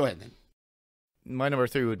 3. Go ahead then. My number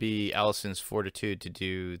 3 would be Allison's fortitude to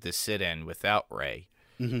do the sit-in without Ray.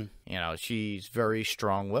 Mm-hmm. She's very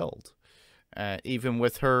strong-willed. Even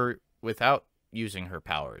without using her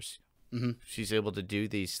powers, mm-hmm. she's able to do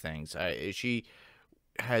these things. She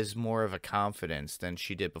has more of a confidence than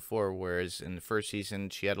she did before, whereas in the first season,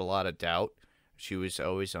 she had a lot of doubt. She was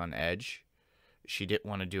always on edge. She didn't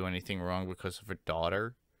want to do anything wrong because of her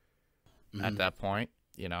daughter at that point,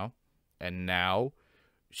 and now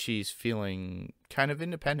she's feeling kind of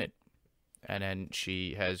independent. And then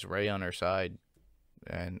she has Ray on her side,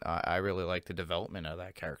 and I really like the development of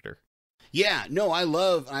that character. Yeah, no, I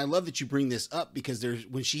love that you bring this up, because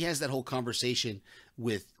when she has that whole conversation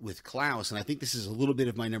with Klaus, and I think this is a little bit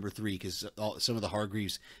of my number 3, because some of the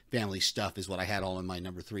Hargreaves family stuff is what I had all in my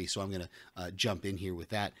number 3, so I'm going to jump in here with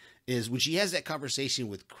that, is when she has that conversation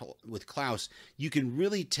with Klaus, you can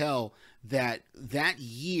really tell that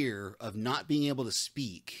year of not being able to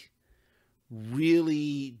speak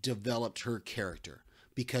really developed her character,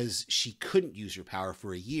 because she couldn't use her power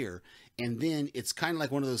for a year. And then it's kind of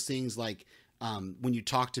like one of those things like when you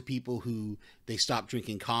talk to people who they stop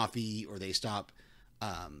drinking coffee, or they stop,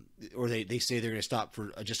 or they say they're going to stop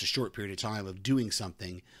for just a short period of time of doing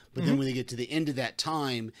something. But then when they get to the end of that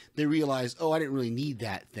time, they realize, oh, I didn't really need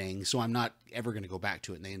that thing, so I'm not ever going to go back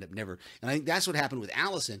to it. And they end up never. And I think that's what happened with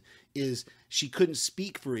Allison, is she couldn't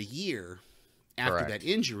speak for a year after that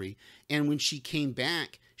injury. And when she came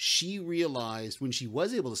back, she realized, when she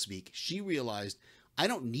was able to speak, she realized, I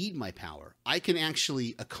don't need my power. I can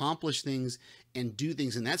actually accomplish things and do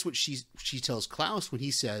things. And that's what she tells Klaus when he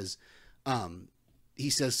says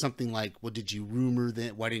something like, well, did you rumor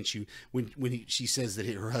that? Why didn't you, she says that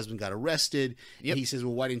her husband got arrested. Yep. And he says,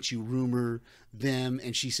 well, why didn't you rumor them?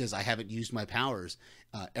 And she says, I haven't used my powers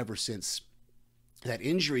ever since that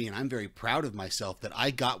injury. And I'm very proud of myself that I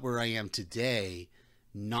got where I am today,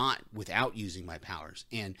 not without using my powers.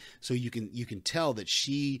 And so you can tell that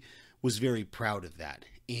she was very proud of that.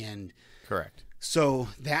 And correct. So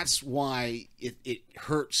that's why it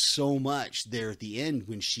hurts so much there at the end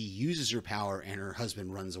when she uses her power and her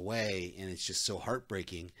husband runs away, and it's just so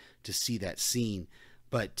heartbreaking to see that scene.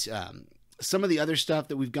 But some of the other stuff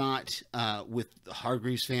that we've got with the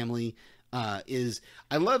Hargreaves family is,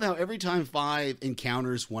 I love how every time Five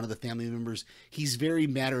encounters one of the family members, he's very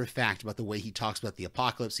matter of fact about the way he talks about the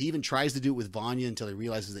apocalypse. He even tries to do it with Vanya until he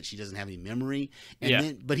realizes that she doesn't have any memory.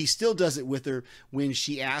 But he still does it with her when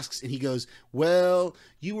she asks, and he goes, well,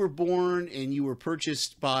 you were born and you were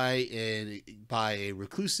purchased by a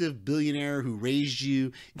reclusive billionaire who raised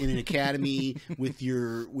you in an academy with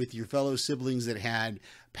your fellow siblings that had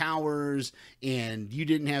powers, and you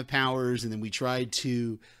didn't have powers, and then we tried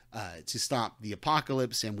to stop the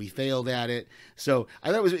apocalypse, and we failed at it. So I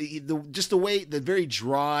thought it was the very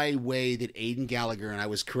dry way that Aidan Gallagher, and I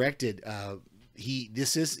was corrected,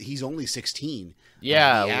 he's only 16.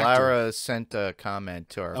 Yeah, Lara sent a comment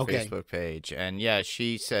to our Facebook page, and yeah,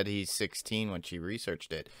 she said he's 16 when she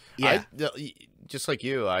researched it. Yeah. Just like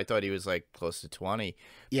you, I thought he was like close to 20.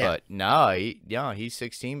 Yeah. But no, he's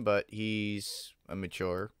 16, but he's a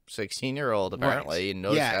mature 16-year-old apparently, and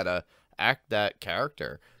knows how to act that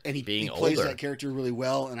character, and he plays older. That character really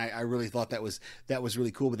well, and I really thought that was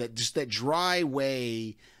really cool. But that dry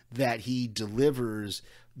way that he delivers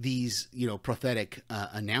these prophetic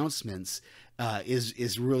announcements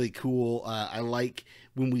is really cool. I like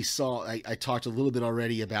when we saw. I talked a little bit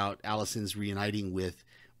already about Allison's reuniting with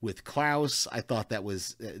with Klaus. I thought that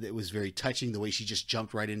was very touching, the way she just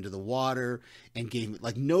jumped right into the water and gave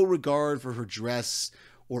like no regard for her dress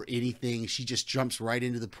or anything. She just jumps right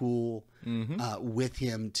into the pool with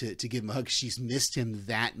him to give him a hug. She's missed him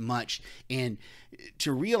that much. And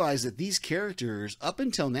to realize that these characters, up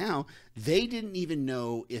until now, they didn't even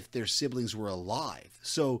know if their siblings were alive.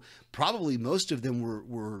 So probably most of them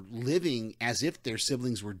were living as if their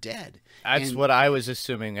siblings were dead. That's what I was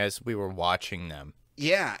assuming as we were watching them.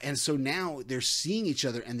 Yeah, and so now they're seeing each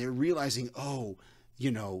other and they're realizing, oh, you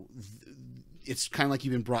know, it's kind of like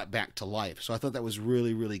you've been brought back to life. So I thought that was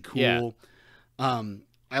really, really cool. Yeah.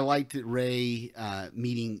 I liked that Ray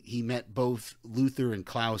he met both Luther and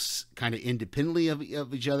Klaus kind of independently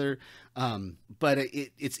of each other. But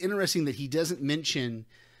it's interesting that he doesn't mention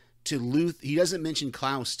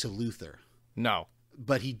Klaus to Luther. No.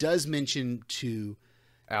 But he does mention to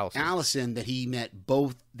Allison that he met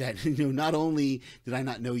both, that, you know, not only did I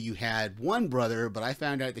not know you had one brother, but I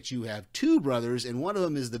found out that you have two brothers, and one of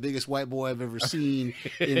them is the biggest white boy I've ever seen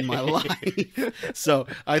in my life. So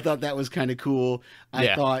I thought that was kind of cool.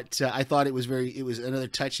 I thought it was another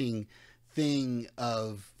touching thing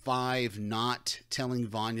of Five not telling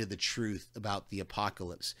Vanya the truth about the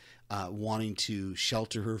apocalypse, wanting to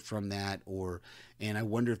shelter her from that, and I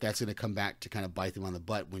wonder if that's going to come back to kind of bite them on the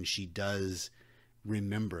butt when she does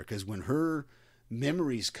remember, because when her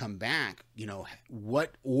memories come back, you know,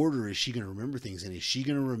 what order is she going to remember things in? Is she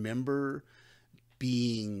going to remember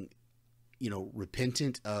being, you know,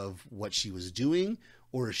 repentant of what she was doing,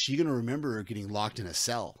 or is she going to remember getting locked in a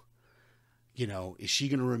cell? You know, is she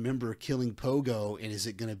going to remember killing Pogo, and is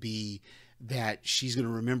it going to be that she's going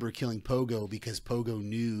to remember killing Pogo because Pogo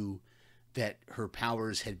knew that her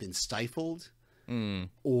powers had been stifled?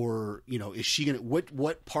 Or, you know, is she gonna,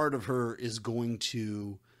 what part of her is going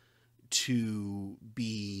to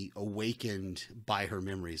be awakened by her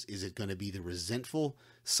memories? Is it going to be the resentful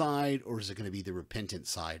side, or is it going to be the repentant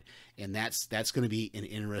side? And that's going to be an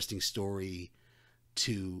interesting story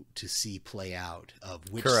to see play out, of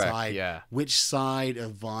which side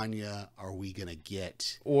of Vanya are we going to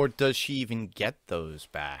get? Or does she even get those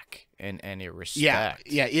back in any respect?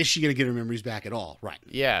 Yeah. Is she going to get her memories back at all? Right.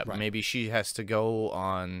 Yeah. Right. Maybe she has to go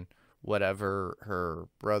on whatever her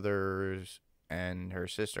brothers and her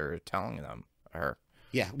sister are telling them.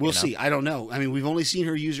 Yeah, we'll see. I don't know. I mean, we've only seen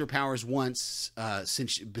her use her powers once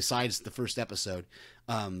besides the first episode.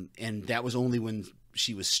 And that was only when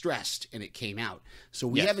she was stressed and it came out. So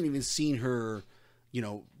we haven't even seen her, you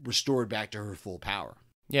know, restored back to her full power.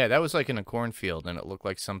 Yeah, that was like in a cornfield, and it looked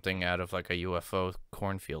like something out of like a UFO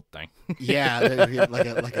cornfield thing. Yeah,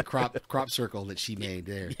 like a crop circle that she made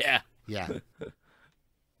there. Yeah.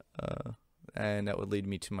 And that would lead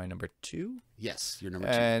me to my number 2. Yes, your number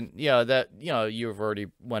 2. And that you've already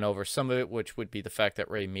went over some of it, which would be the fact that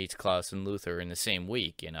Ray meets Klaus and Luther in the same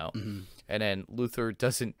week, you know, and then Luther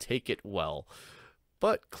doesn't take it well.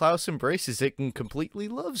 But Klaus embraces it and completely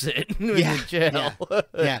loves it in jail.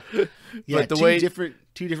 Yeah. But two different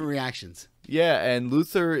reactions. Yeah, and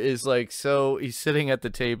Luther is like, so he's sitting at the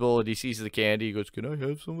table and he sees the candy. He goes, "Can I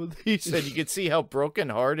have some of these?" And you can see how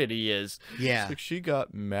brokenhearted he is. Yeah. It's like, she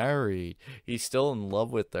got married. He's still in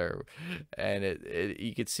love with her. And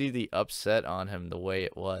you could see the upset on him the way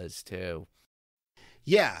it was, too.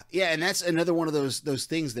 Yeah, and that's another one of those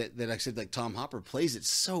things that I said, like, Tom Hopper plays it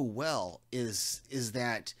so well, is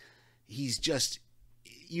that he's just,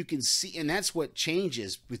 you can see, and that's what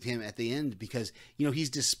changes with him at the end, because, you know, he's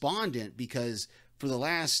despondent because for the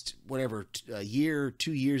last, whatever, a year,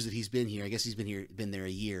 2 years that he's been here, I guess he's been there a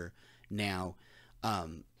year now,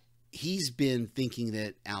 he's been thinking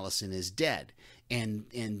that Allison is dead. And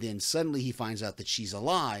then suddenly he finds out that she's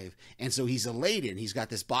alive. And so he's elated. He's got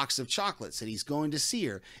this box of chocolates and he's going to see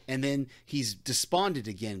her. And then he's despondent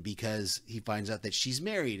again because he finds out that she's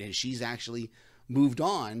married and she's actually moved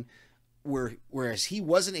on. Whereas he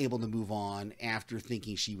wasn't able to move on after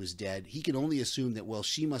thinking she was dead. He could only assume that, well,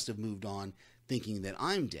 she must have moved on thinking that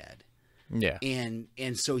I'm dead. Yeah. And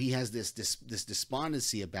so he has this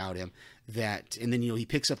despondency about him that, and then, you know, he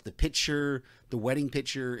picks up the picture, the wedding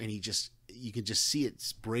picture, and you can just see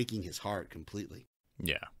it's breaking his heart completely.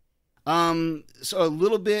 Yeah. So a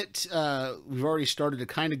little bit, we've already started to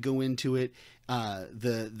kind of go into it.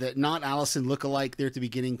 The not Allison lookalike there at the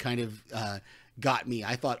beginning kind of, got me.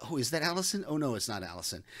 I thought, oh, is that Allison? Oh no, it's not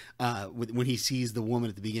Allison. When he sees the woman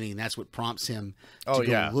at the beginning, and that's what prompts him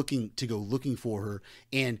to go looking for her.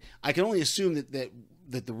 And I can only assume that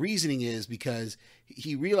the reasoning is because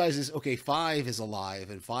he realizes, okay, Five is alive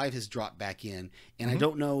and Five has dropped back in. And I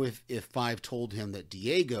don't know if Five told him that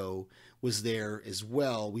Diego was there as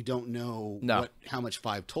well. We don't know how much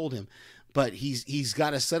Five told him. but he's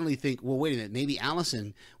got to suddenly think, well, wait a minute, maybe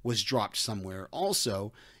Allison was dropped somewhere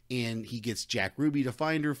also, and he gets Jack Ruby to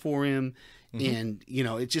find her for him. And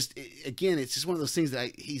it's just one of those things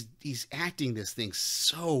that he's acting this thing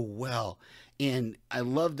so well, and I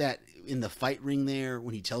love that in the fight ring there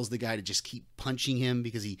when he tells the guy to just keep punching him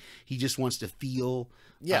because he just wants to feel.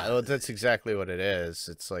 Yeah, well, that's exactly what it is.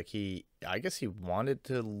 It's like I guess he wanted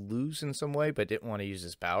to lose in some way, but didn't want to use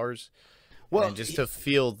his powers. Well, and just to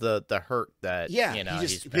feel the hurt that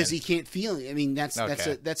because he can't feel it. I mean, that's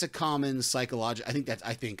a common psychological.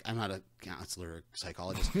 I think I'm not a counselor or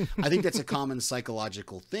psychologist. I think that's a common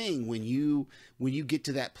psychological thing when you get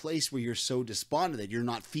to that place where you're so despondent that you're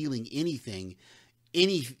not feeling anything,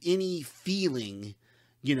 any feeling.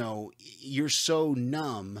 You're so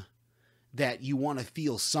numb that you want to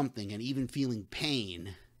feel something, and even feeling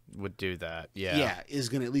pain would do that. Yeah, is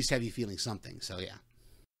going to at least have you feeling something. So yeah.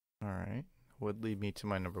 All right. Would lead me to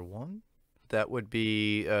my number one. That would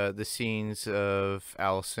be the scenes of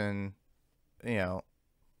Allison. Well,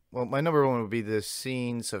 my number one would be the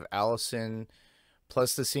scenes of Allison,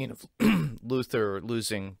 plus the scene of Luther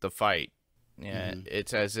losing the fight. Yeah,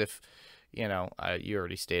 it's as if, you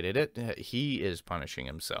already stated it. He is punishing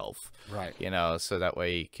himself, right? So that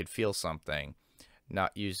way he could feel something,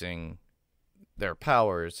 not using their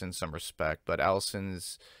powers in some respect, but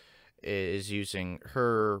Allison's is using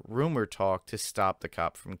her rumor talk to stop the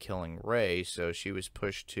cop from killing Ray, so she was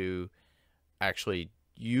pushed to actually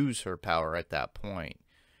use her power at that point,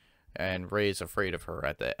 and Ray's afraid of her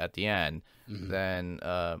at the end. Then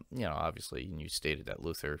obviously you stated that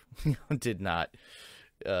Luther did not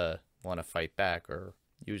want to fight back or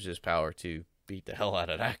use his power to beat the hell out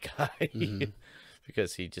of that guy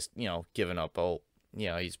because he just given up hope.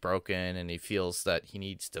 He's broken and he feels that he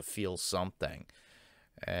needs to feel something.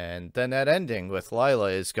 And then that ending with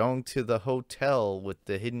Lila is going to the hotel with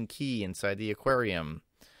the hidden key inside the aquarium.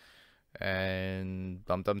 And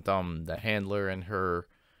the handler and her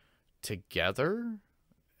together.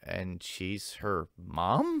 And she's her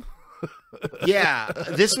mom? Yeah,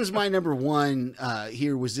 this was my number one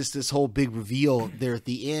here, was this whole big reveal there at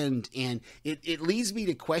the end. And it leads me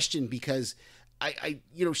to question, because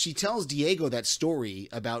she tells Diego that story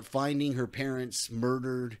about finding her parents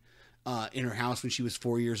murdered in her house when she was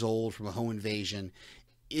 4 years old from a home invasion.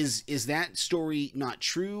 Is that story not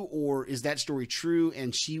true, or is that story true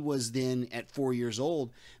and she was then at 4 years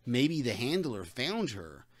old? Maybe the handler found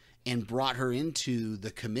her and brought her into the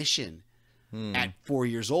commission at 4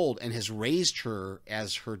 years old and has raised her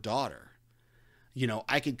as her daughter.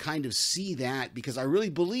 I could kind of see that, because I really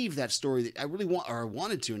believe that story, that I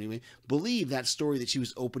wanted to anyway, believe that story that she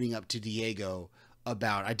was opening up to Diego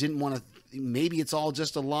about. I didn't want to. Maybe it's all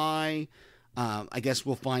just a lie. I guess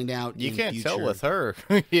we'll find out. You can't future. tell with her,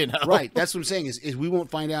 Right. That's what I'm saying. Is we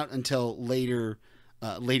won't find out until later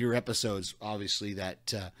episodes. Obviously,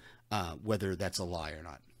 that whether that's a lie or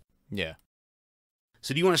not. Yeah.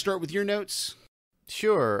 So, do you want to start with your notes?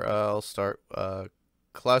 Sure. I'll start.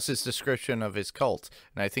 Klaus's description of his cult,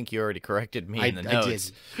 and I think you already corrected me in the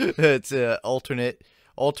notes. I did. It's an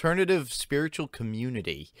alternative spiritual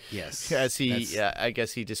community. Yes. As I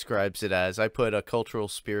guess he describes it as. I put a cultural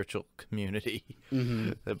spiritual community,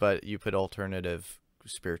 but you put alternative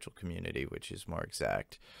spiritual community, which is more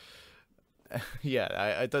exact.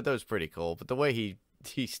 Yeah, I thought that was pretty cool, but the way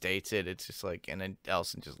he states it, it's just like, and then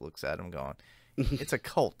Allison just looks at him going, it's a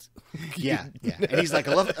cult. Yeah. And he's like,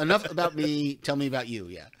 enough about me, tell me about you.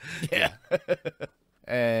 Yeah.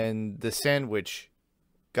 And the sandwich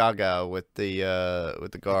gaga with the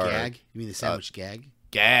guard. Gag? You mean the sandwich gag?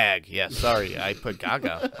 Gag. Yeah, sorry. I put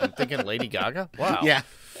gaga. I'm thinking Lady Gaga. Wow. Yeah.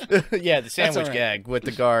 Yeah, the sandwich right. gag with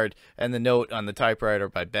the guard and the note on the typewriter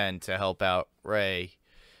by Ben to help out Ray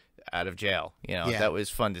out of jail. That was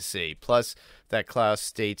fun to see. Plus, that Klaus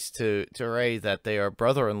states to Ray that they are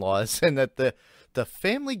brother-in-laws and that the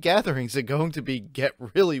family gatherings are going to get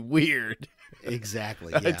really weird.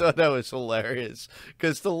 Exactly. I thought that was hilarious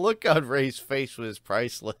because the look on Ray's face was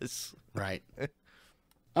priceless. Right.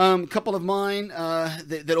 Couple of mine.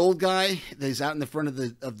 That old guy that's out in the front of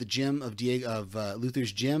the gym of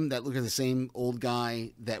Luther's gym. That looked like the same old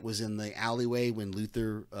guy that was in the alleyway when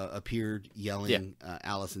Luther appeared yelling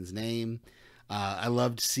Allison's name. I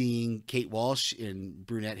loved seeing Kate Walsh in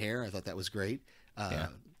brunette hair. I thought that was great.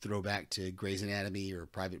 Throwback to Grey's Anatomy or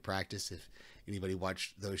Private Practice, if anybody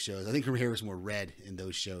watched those shows. I think her hair was more red in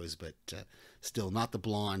those shows, but still not the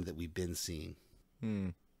blonde that we've been seeing.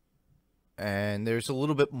 And there's a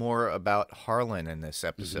little bit more about Harlan in this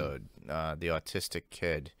episode, the autistic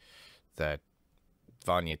kid that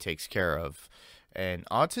Vanya takes care of. And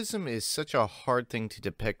autism is such a hard thing to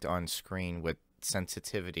depict on screen with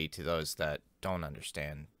sensitivity to those that don't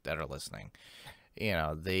understand, that are listening. You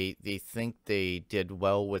know, they think they did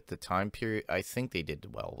well with the time period. I think they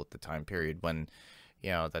did well with the time period when,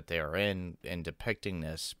 you know, that they are in depicting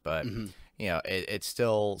this. But, you know, it's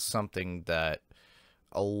still something that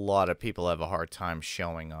a lot of people have a hard time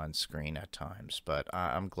showing on screen at times. But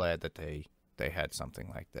I'm glad that they had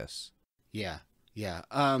something like this. Yeah.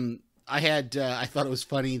 I thought it was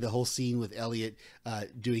funny, the whole scene with Elliot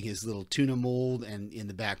doing his little tuna mold, and in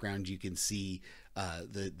the background you can see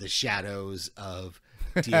the shadows of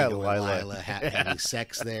Diego and Lila having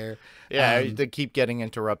sex there. Yeah, they keep getting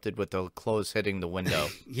interrupted with the clothes hitting the window.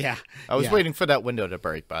 Yeah. I was waiting for that window to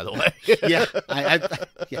break, by the way. Yeah.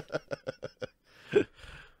 Yeah.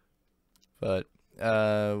 But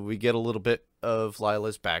we get a little bit of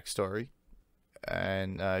Lila's backstory.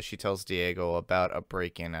 And she tells Diego about a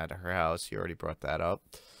break-in at her house. You already brought that up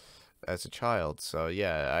as a child. So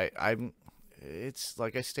yeah, I'm. It's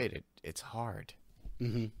like I stated, it's hard.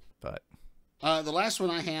 But the last one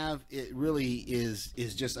I have, it really is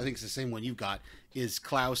just, I think it's the same one you've got, is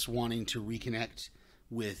Klaus wanting to reconnect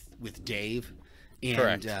with Dave. And,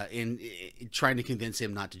 correct. And trying to convince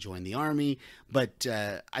him not to join the army. But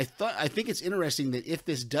I think it's interesting that if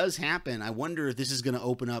this does happen, I wonder if this is going to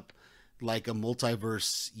open up like a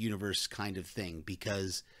multiverse universe kind of thing,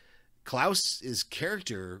 because Klaus's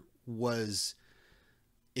character was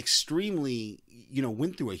extremely, you know,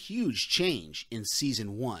 went through a huge change in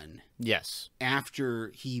season 1. Yes.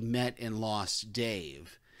 After he met and lost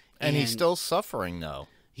Dave. And he's still suffering, though.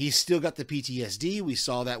 He's still got the PTSD. We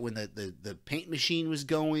saw that when the paint machine was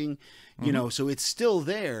going, you know, so it's still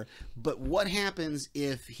there. But what happens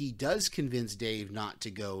if he does convince Dave not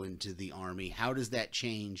to go into the army? How does that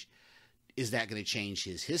change? Is that going to change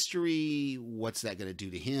his history? What's that going to do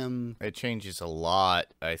to him? It changes a lot,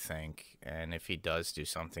 I think. And if he does do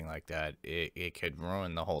something like that, it could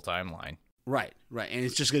ruin the whole timeline. Right. And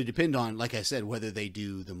it's just going to depend on, like I said, whether they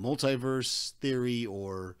do the multiverse theory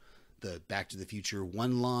or the Back to the Future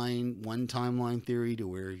one timeline theory, to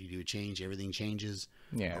where you do a change, everything changes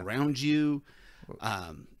around you.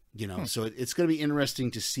 You know, so it's going to be interesting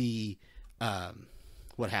to see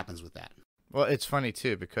what happens with that. Well, it's funny,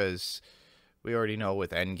 too, because we already know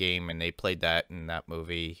with Endgame, and they played that in that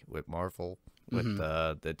movie with Marvel, with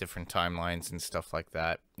the different timelines and stuff like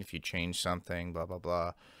that. If you change something, blah, blah,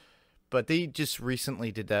 blah. But they just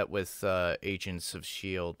recently did that with Agents of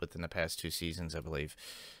S.H.I.E.L.D. within the past 2 seasons, I believe.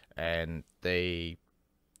 And they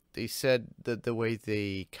said that the way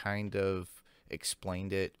they kind of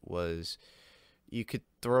explained it was you could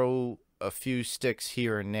throw a few sticks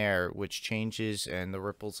here and there, which changes, and the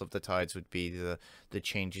ripples of the tides would be the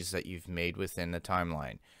changes that you've made within the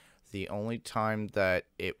timeline. The only time that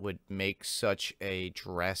it would make such a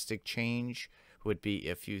drastic change would be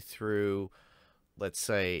if you threw, let's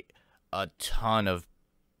say, a ton of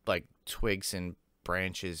like twigs and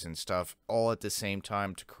branches and stuff all at the same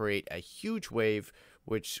time to create a huge wave,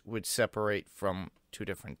 which would separate from 2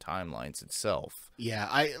 different timelines itself. Yeah,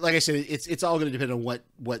 like I said, it's all going to depend on what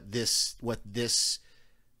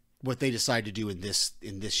they decide to do in this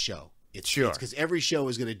show. It's because every show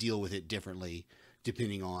is going to deal with it differently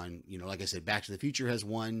depending on, you know, like I said, Back to the Future has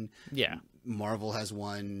one. Yeah. Marvel has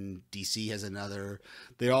one. DC has another.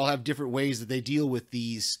 They all have different ways that they deal with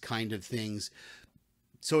these kind of things.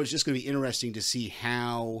 So it's just going to be interesting to see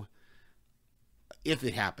how, if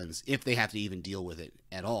it happens, if they have to even deal with it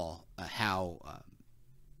at all, the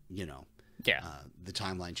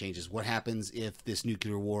timeline changes. What happens if this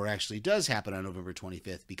nuclear war actually does happen on November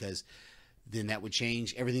 25th? Because then that would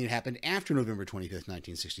change everything that happened after November 25th,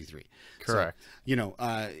 1963. Correct. So, you know,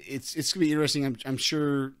 it's going to be interesting. I'm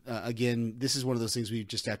sure, again, this is one of those things we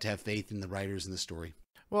just have to have faith in the writers and the story.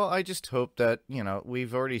 Well, I just hope that, you know,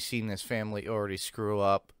 we've already seen this family already screw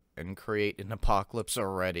up and create an apocalypse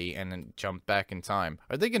already and then jump back in time.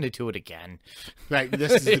 Are they going to do it again? Right.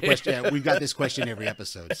 This is the question. We've got this question every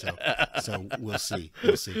episode. So we'll see.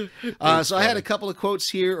 So I had a couple of quotes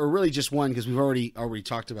here, or really just one, because we've already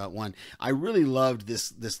talked about one. I really loved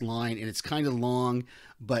this line, and it's kind of long,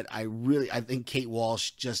 but I think Kate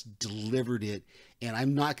Walsh just delivered it. And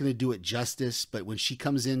I'm not going to do it justice, but when she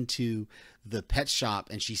comes into the pet shop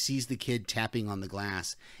and she sees the kid tapping on the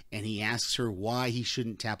glass, and he asks her why he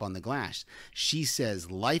shouldn't tap on the glass, she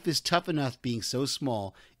says, "Life is tough enough being so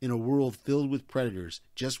small in a world filled with predators,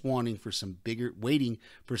 just waiting for some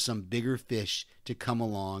bigger fish to come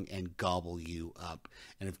along and gobble you up."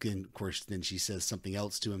 And of course, then she says something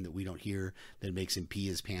else to him that we don't hear that makes him pee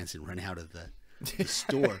his pants and run out of the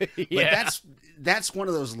store. Yeah. But that's one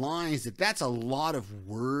of those lines that's a lot of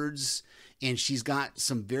words and she's got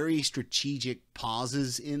some very strategic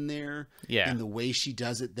pauses in there. Yeah. And the way she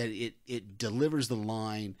does it, that it delivers the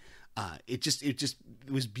line. It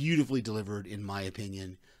was beautifully delivered, in my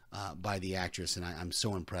opinion, by the actress, and I'm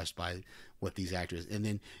so impressed by what these actors. And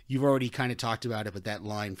then you've already kind of talked about it, but that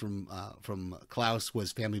line from Klaus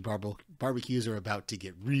was, "Family barbecues are about to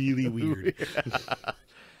get really weird."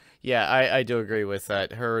 Yeah, I do agree with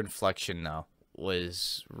that. Her inflection, though,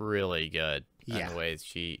 was really good. Yeah. In the way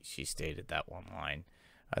she stated that one line.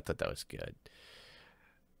 I thought that was good.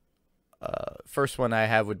 First one I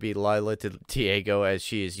have would be Lila to Diego as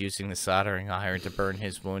she is using the soldering iron to burn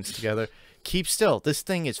his wounds together. Keep still. This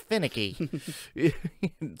thing is finicky.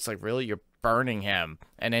 It's like, really? You're burning him.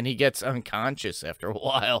 And then he gets unconscious after a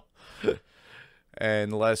while.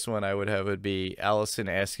 And the last one I would have would be Allison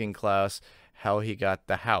asking Klaus how he got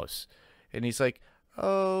the house. And he's like,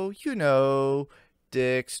 "Oh, you know,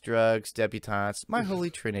 dicks, drugs, debutantes, my holy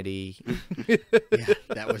trinity." Yeah,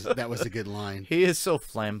 that was a good line. He is so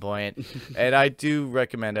flamboyant. And I do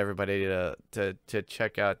recommend everybody to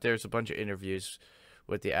check out. There's a bunch of interviews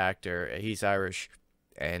with the actor. He's Irish,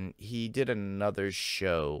 and he did another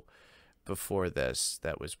show before this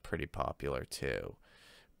that was pretty popular too.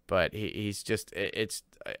 But he's just,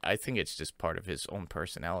 I think it's just part of his own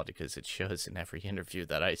personality, because it shows in every interview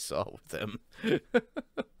that I saw with him.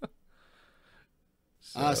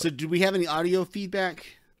 So did we have any audio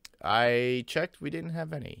feedback? I checked. We didn't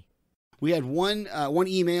have any. We had one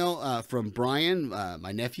email from Brian,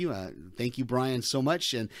 my nephew. Thank you, Brian, so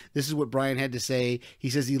much. And this is what Brian had to say. He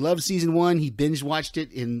says he loved season 1. He binge watched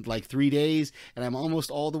it in like 3 days, and I'm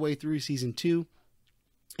almost all the way through season 2.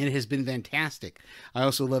 And it has been fantastic. I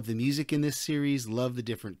also love the music in this series, love the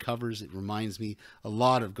different covers. It reminds me a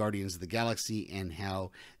lot of Guardians of the Galaxy and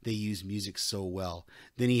how they use music so well.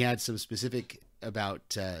 Then he had some specific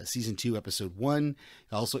about season 2, episode 1.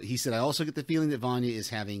 Also, he said, "I also get the feeling that Vanya is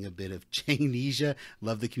having a bit of chainesia."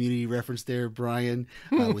 Love the Community reference there, Brian,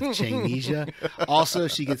 with chainesia. Also,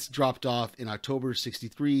 she gets dropped off in October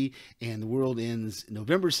 63, and the world ends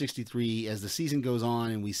November 63 as the season goes on,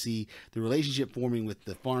 and we see the relationship forming with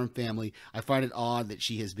the farm family. I find it odd that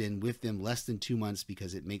she has been with them less than 2 months,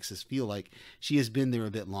 because it makes us feel like she has been there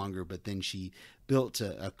a bit longer, but then she built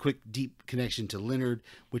a quick, deep connection to Leonard,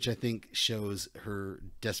 which I think shows her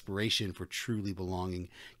desperation for truly belonging.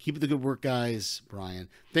 Keep up the good work, guys. Brian.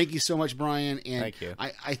 Thank you so much, Brian. And Thank you.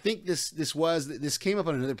 I think this came up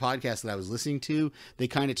on another podcast that I was listening to. They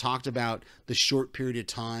kind of talked about the short period of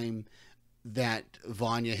time that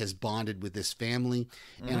Vanya has bonded with this family.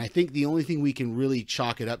 Mm-hmm. And I think the only thing we can really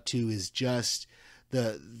chalk it up to is just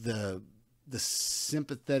the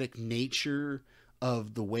sympathetic nature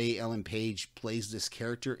of the way Ellen Page plays this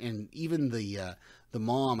character. And even the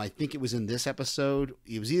mom, I think it was in this episode,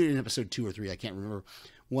 it was either in episode 2 or 3, I can't remember,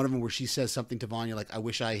 one of them where she says something to Vanya like, "I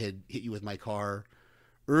wish I had hit you with my car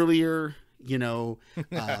earlier," you know.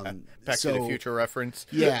 Back to the Future reference.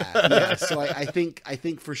 Yeah. So I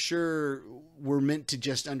think for sure we're meant to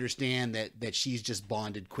just understand that she's just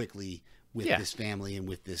bonded quickly with this family and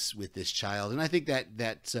with this child. And I think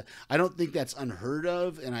that's I don't think that's unheard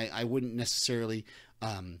of, and I wouldn't necessarily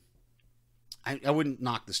I wouldn't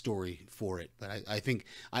knock the story for it, but I think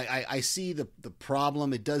I see the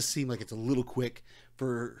problem. It does seem like it's a little quick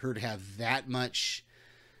for her to have that much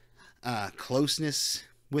closeness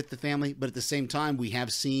with the family, but at the same time we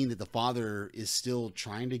have seen that the father is still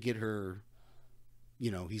trying to get her, you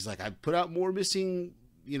know, he's like, "I put out more missing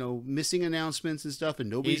announcements and stuff, and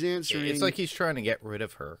nobody's answering." It's like he's trying to get rid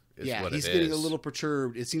of her. He's getting a little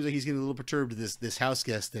perturbed. It seems like he's getting a little perturbed to this house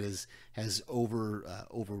guest that has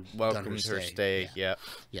welcomed her stay. Yeah.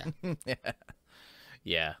 Yeah.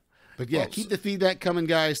 But yeah, keep the feedback coming,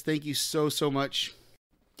 guys. Thank you so much.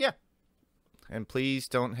 Yeah. And please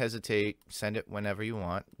don't hesitate. Send it whenever you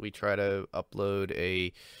want. We try to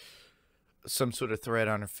upload some sort of thread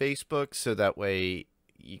on our Facebook, so that way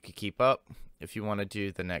you can keep up. If you want to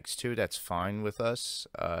do the next 2, that's fine with us.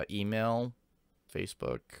 Email,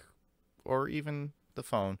 Facebook, or even the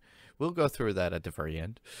phone. We'll go through that at the very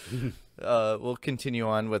end. We'll continue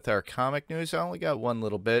on with our comic news. I only got one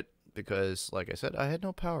little bit because, like I said, I had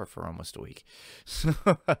no power for almost a week.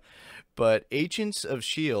 But Agents of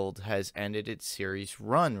S.H.I.E.L.D. has ended its series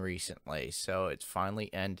run recently, so it's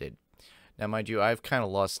finally ended. Now, mind you, I've kind of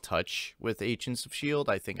lost touch with Agents of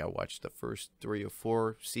S.H.I.E.L.D. I think I watched the first 3 or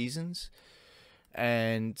 4 seasons.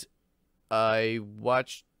 And I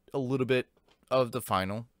watched a little bit of the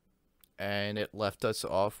final, and it left us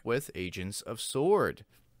off with Agents of S.W.O.R.D.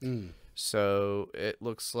 So it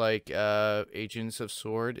looks like Agents of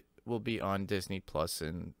S.W.O.R.D. will be on Disney Plus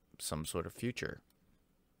in some sort of future,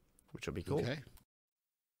 which will be cool. Okay.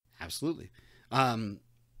 Absolutely.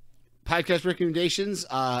 Podcast recommendations.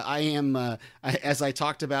 I am, as I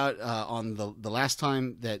talked about on the last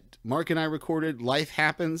time that Mark and I recorded, life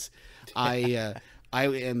happens. I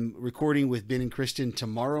am recording with Ben and Kristen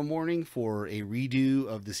tomorrow morning for a redo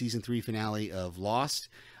of the season 3 finale of Lost.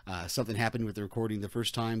 Something happened with the recording the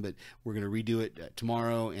first time, but we're going to redo it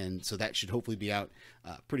tomorrow, and so that should hopefully be out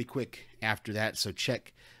pretty quick after that. So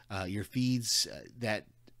check your feeds. That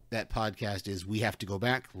podcast is We Have to Go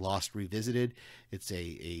Back, Lost Revisited. It's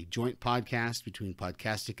a joint podcast between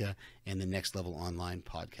Podcastica and the Next Level Online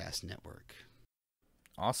Podcast Network.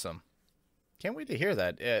 Awesome. Can't wait to hear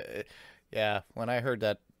that. Yeah, when I heard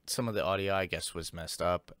that some of the audio, I guess, was messed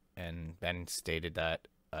up, and Ben stated that,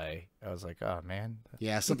 I was like, oh, man.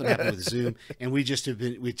 Yeah, something happened with Zoom, and we've just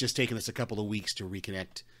taken us a couple of weeks to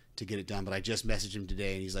reconnect to get it done, but I just messaged him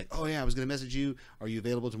today, and he's like, oh, yeah, I was going to message you. Are you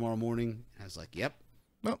available tomorrow morning? I was like, yep.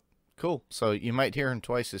 Oh, cool. So you might hear him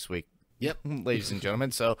twice this week. Yep. Ladies and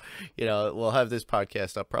gentlemen. So, we'll have this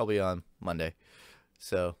podcast up probably on Monday.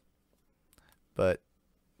 So, but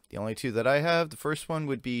the only two that I have, the first one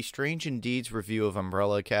would be Strange Indeed's review of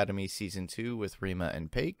Umbrella Academy Season 2 with Rima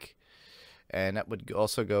and Paik. And that would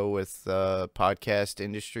also go with podcast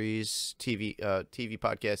industries, TV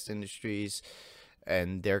podcast industries,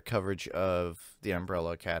 and their coverage of the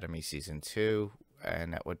Umbrella Academy Season 2.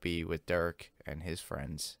 And that would be with Derek and his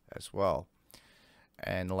friends as well.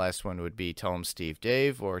 And the last one would be Tell 'em Steve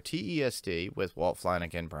Dave, or TESD, with Walt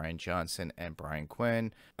Flanagan, Brian Johnson, and Brian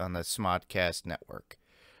Quinn on the Smodcast Network.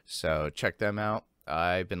 So check them out.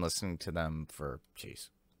 I've been listening to them for,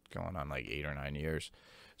 going on like 8 or 9 years.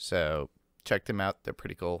 So check them out. They're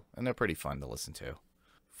pretty cool, and they're pretty fun to listen to.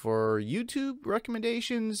 For YouTube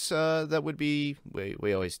recommendations, that would be,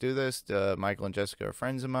 we always do this, Michael and Jessica are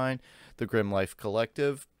friends of mine, the Grim Life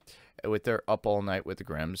Collective, with their Up All Night with the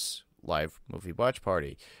Grims live movie watch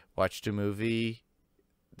party. Watched a movie,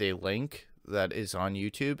 they link, that is on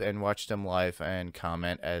YouTube, and watch them live and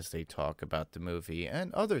comment as they talk about the movie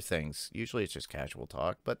and other things. Usually it's just casual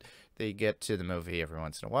talk, but they get to the movie every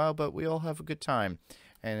once in a while, but we all have a good time.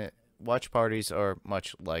 And watch parties are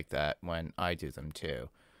much like that when I do them too.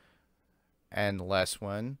 And the last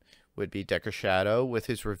one would be Decker Shadow with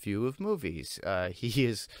his review of movies. He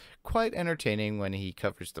is quite entertaining when he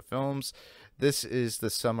covers the films. This is the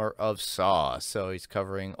summer of Saw, so he's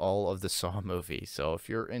covering all of the Saw movies. So if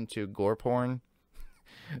you're into gore porn,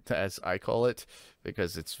 as I call it,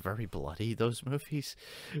 because it's very bloody, those movies,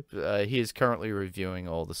 he is currently reviewing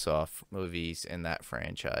all the Saw movies in that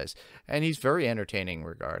franchise. And he's very entertaining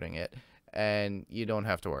regarding it. And you don't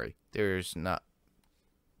have to worry. There's not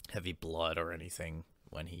heavy blood or anything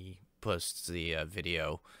when he posts the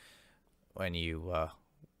video when you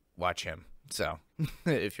watch him. So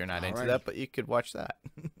if you're not into that, but you could watch that.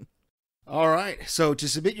 All right. So to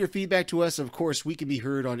submit your feedback to us, of course, we can be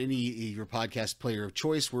heard on any of your podcast player of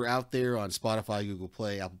choice. We're out there on Spotify, Google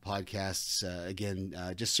Play, Apple Podcasts. Again,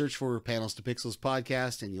 just search for Panels to Pixels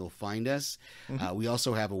Podcast and you'll find us. Mm-hmm. We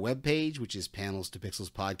also have a webpage, which is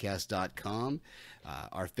panelstopixelspodcast.com.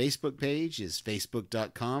 Our Facebook page is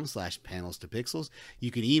facebook.com/panelstopixels.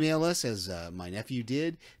 You can email us, as my nephew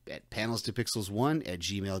did, at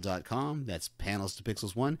panelstopixels1@gmail.com. That's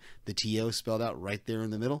panelstopixels1, the TO spelled out right there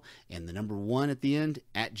in the middle, and the number 1 at the end,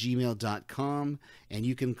 at gmail.com. And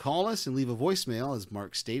you can call us and leave a voicemail, as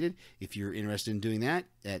Mark stated, if you're interested in doing that,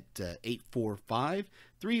 at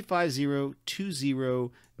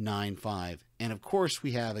 845-350-2095. And of course,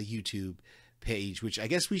 we have a YouTube page, which I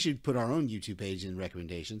guess we should put our own YouTube page in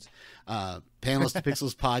recommendations. Panels to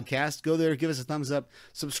Pixels Podcast. Go there, give us a thumbs up,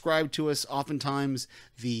 subscribe to us. Oftentimes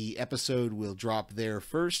the episode will drop there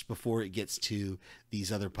first before it gets to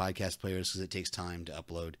these other podcast players, because it takes time to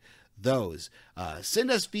upload those.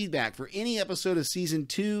 Send us feedback for any episode of season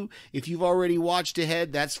 2. If you've already watched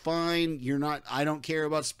ahead, that's fine. I don't care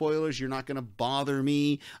about spoilers. You're not going to bother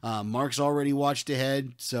me. Mark's already watched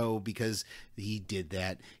ahead, so because he did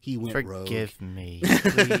that, he went rogue. Forgive me,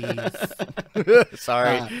 please.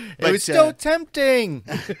 Sorry, it was so tempting.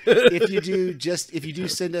 If you do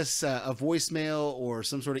send us a voicemail or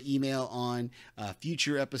some sort of email on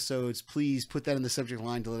future episodes, please put that in the subject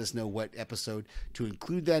line to let us know what episode to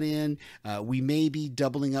include that in. We may be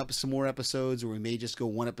doubling up some more episodes, or we may just go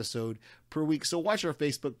one episode per week. So watch our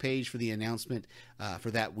Facebook page for the announcement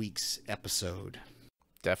for that week's episode.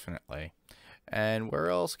 Definitely. And where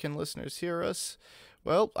else can listeners hear us?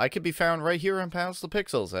 Well, I could be found right here on Panels to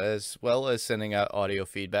Pixels, as well as sending out audio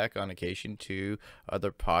feedback on occasion to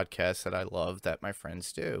other podcasts that I love that my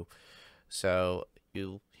friends do. So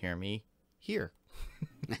you'll hear me here.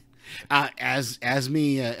 As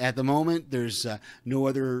me at the moment, there's no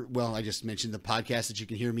other. Well, I just mentioned the podcast that you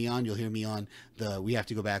can hear me on. You'll hear me on the We Have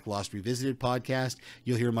to Go Back Lost Revisited podcast.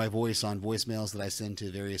 You'll hear my voice on voicemails that I send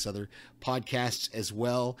to various other podcasts as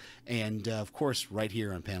well, and of course, right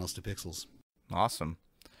here on Panels to Pixels. Awesome.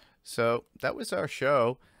 So that was our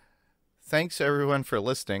show. Thanks everyone for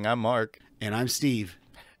listening. I'm Mark. And I'm Steve.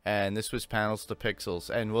 And this was Panels to Pixels.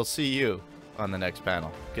 And we'll see you on the next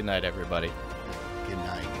panel. Good night, everybody. Good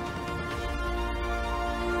night.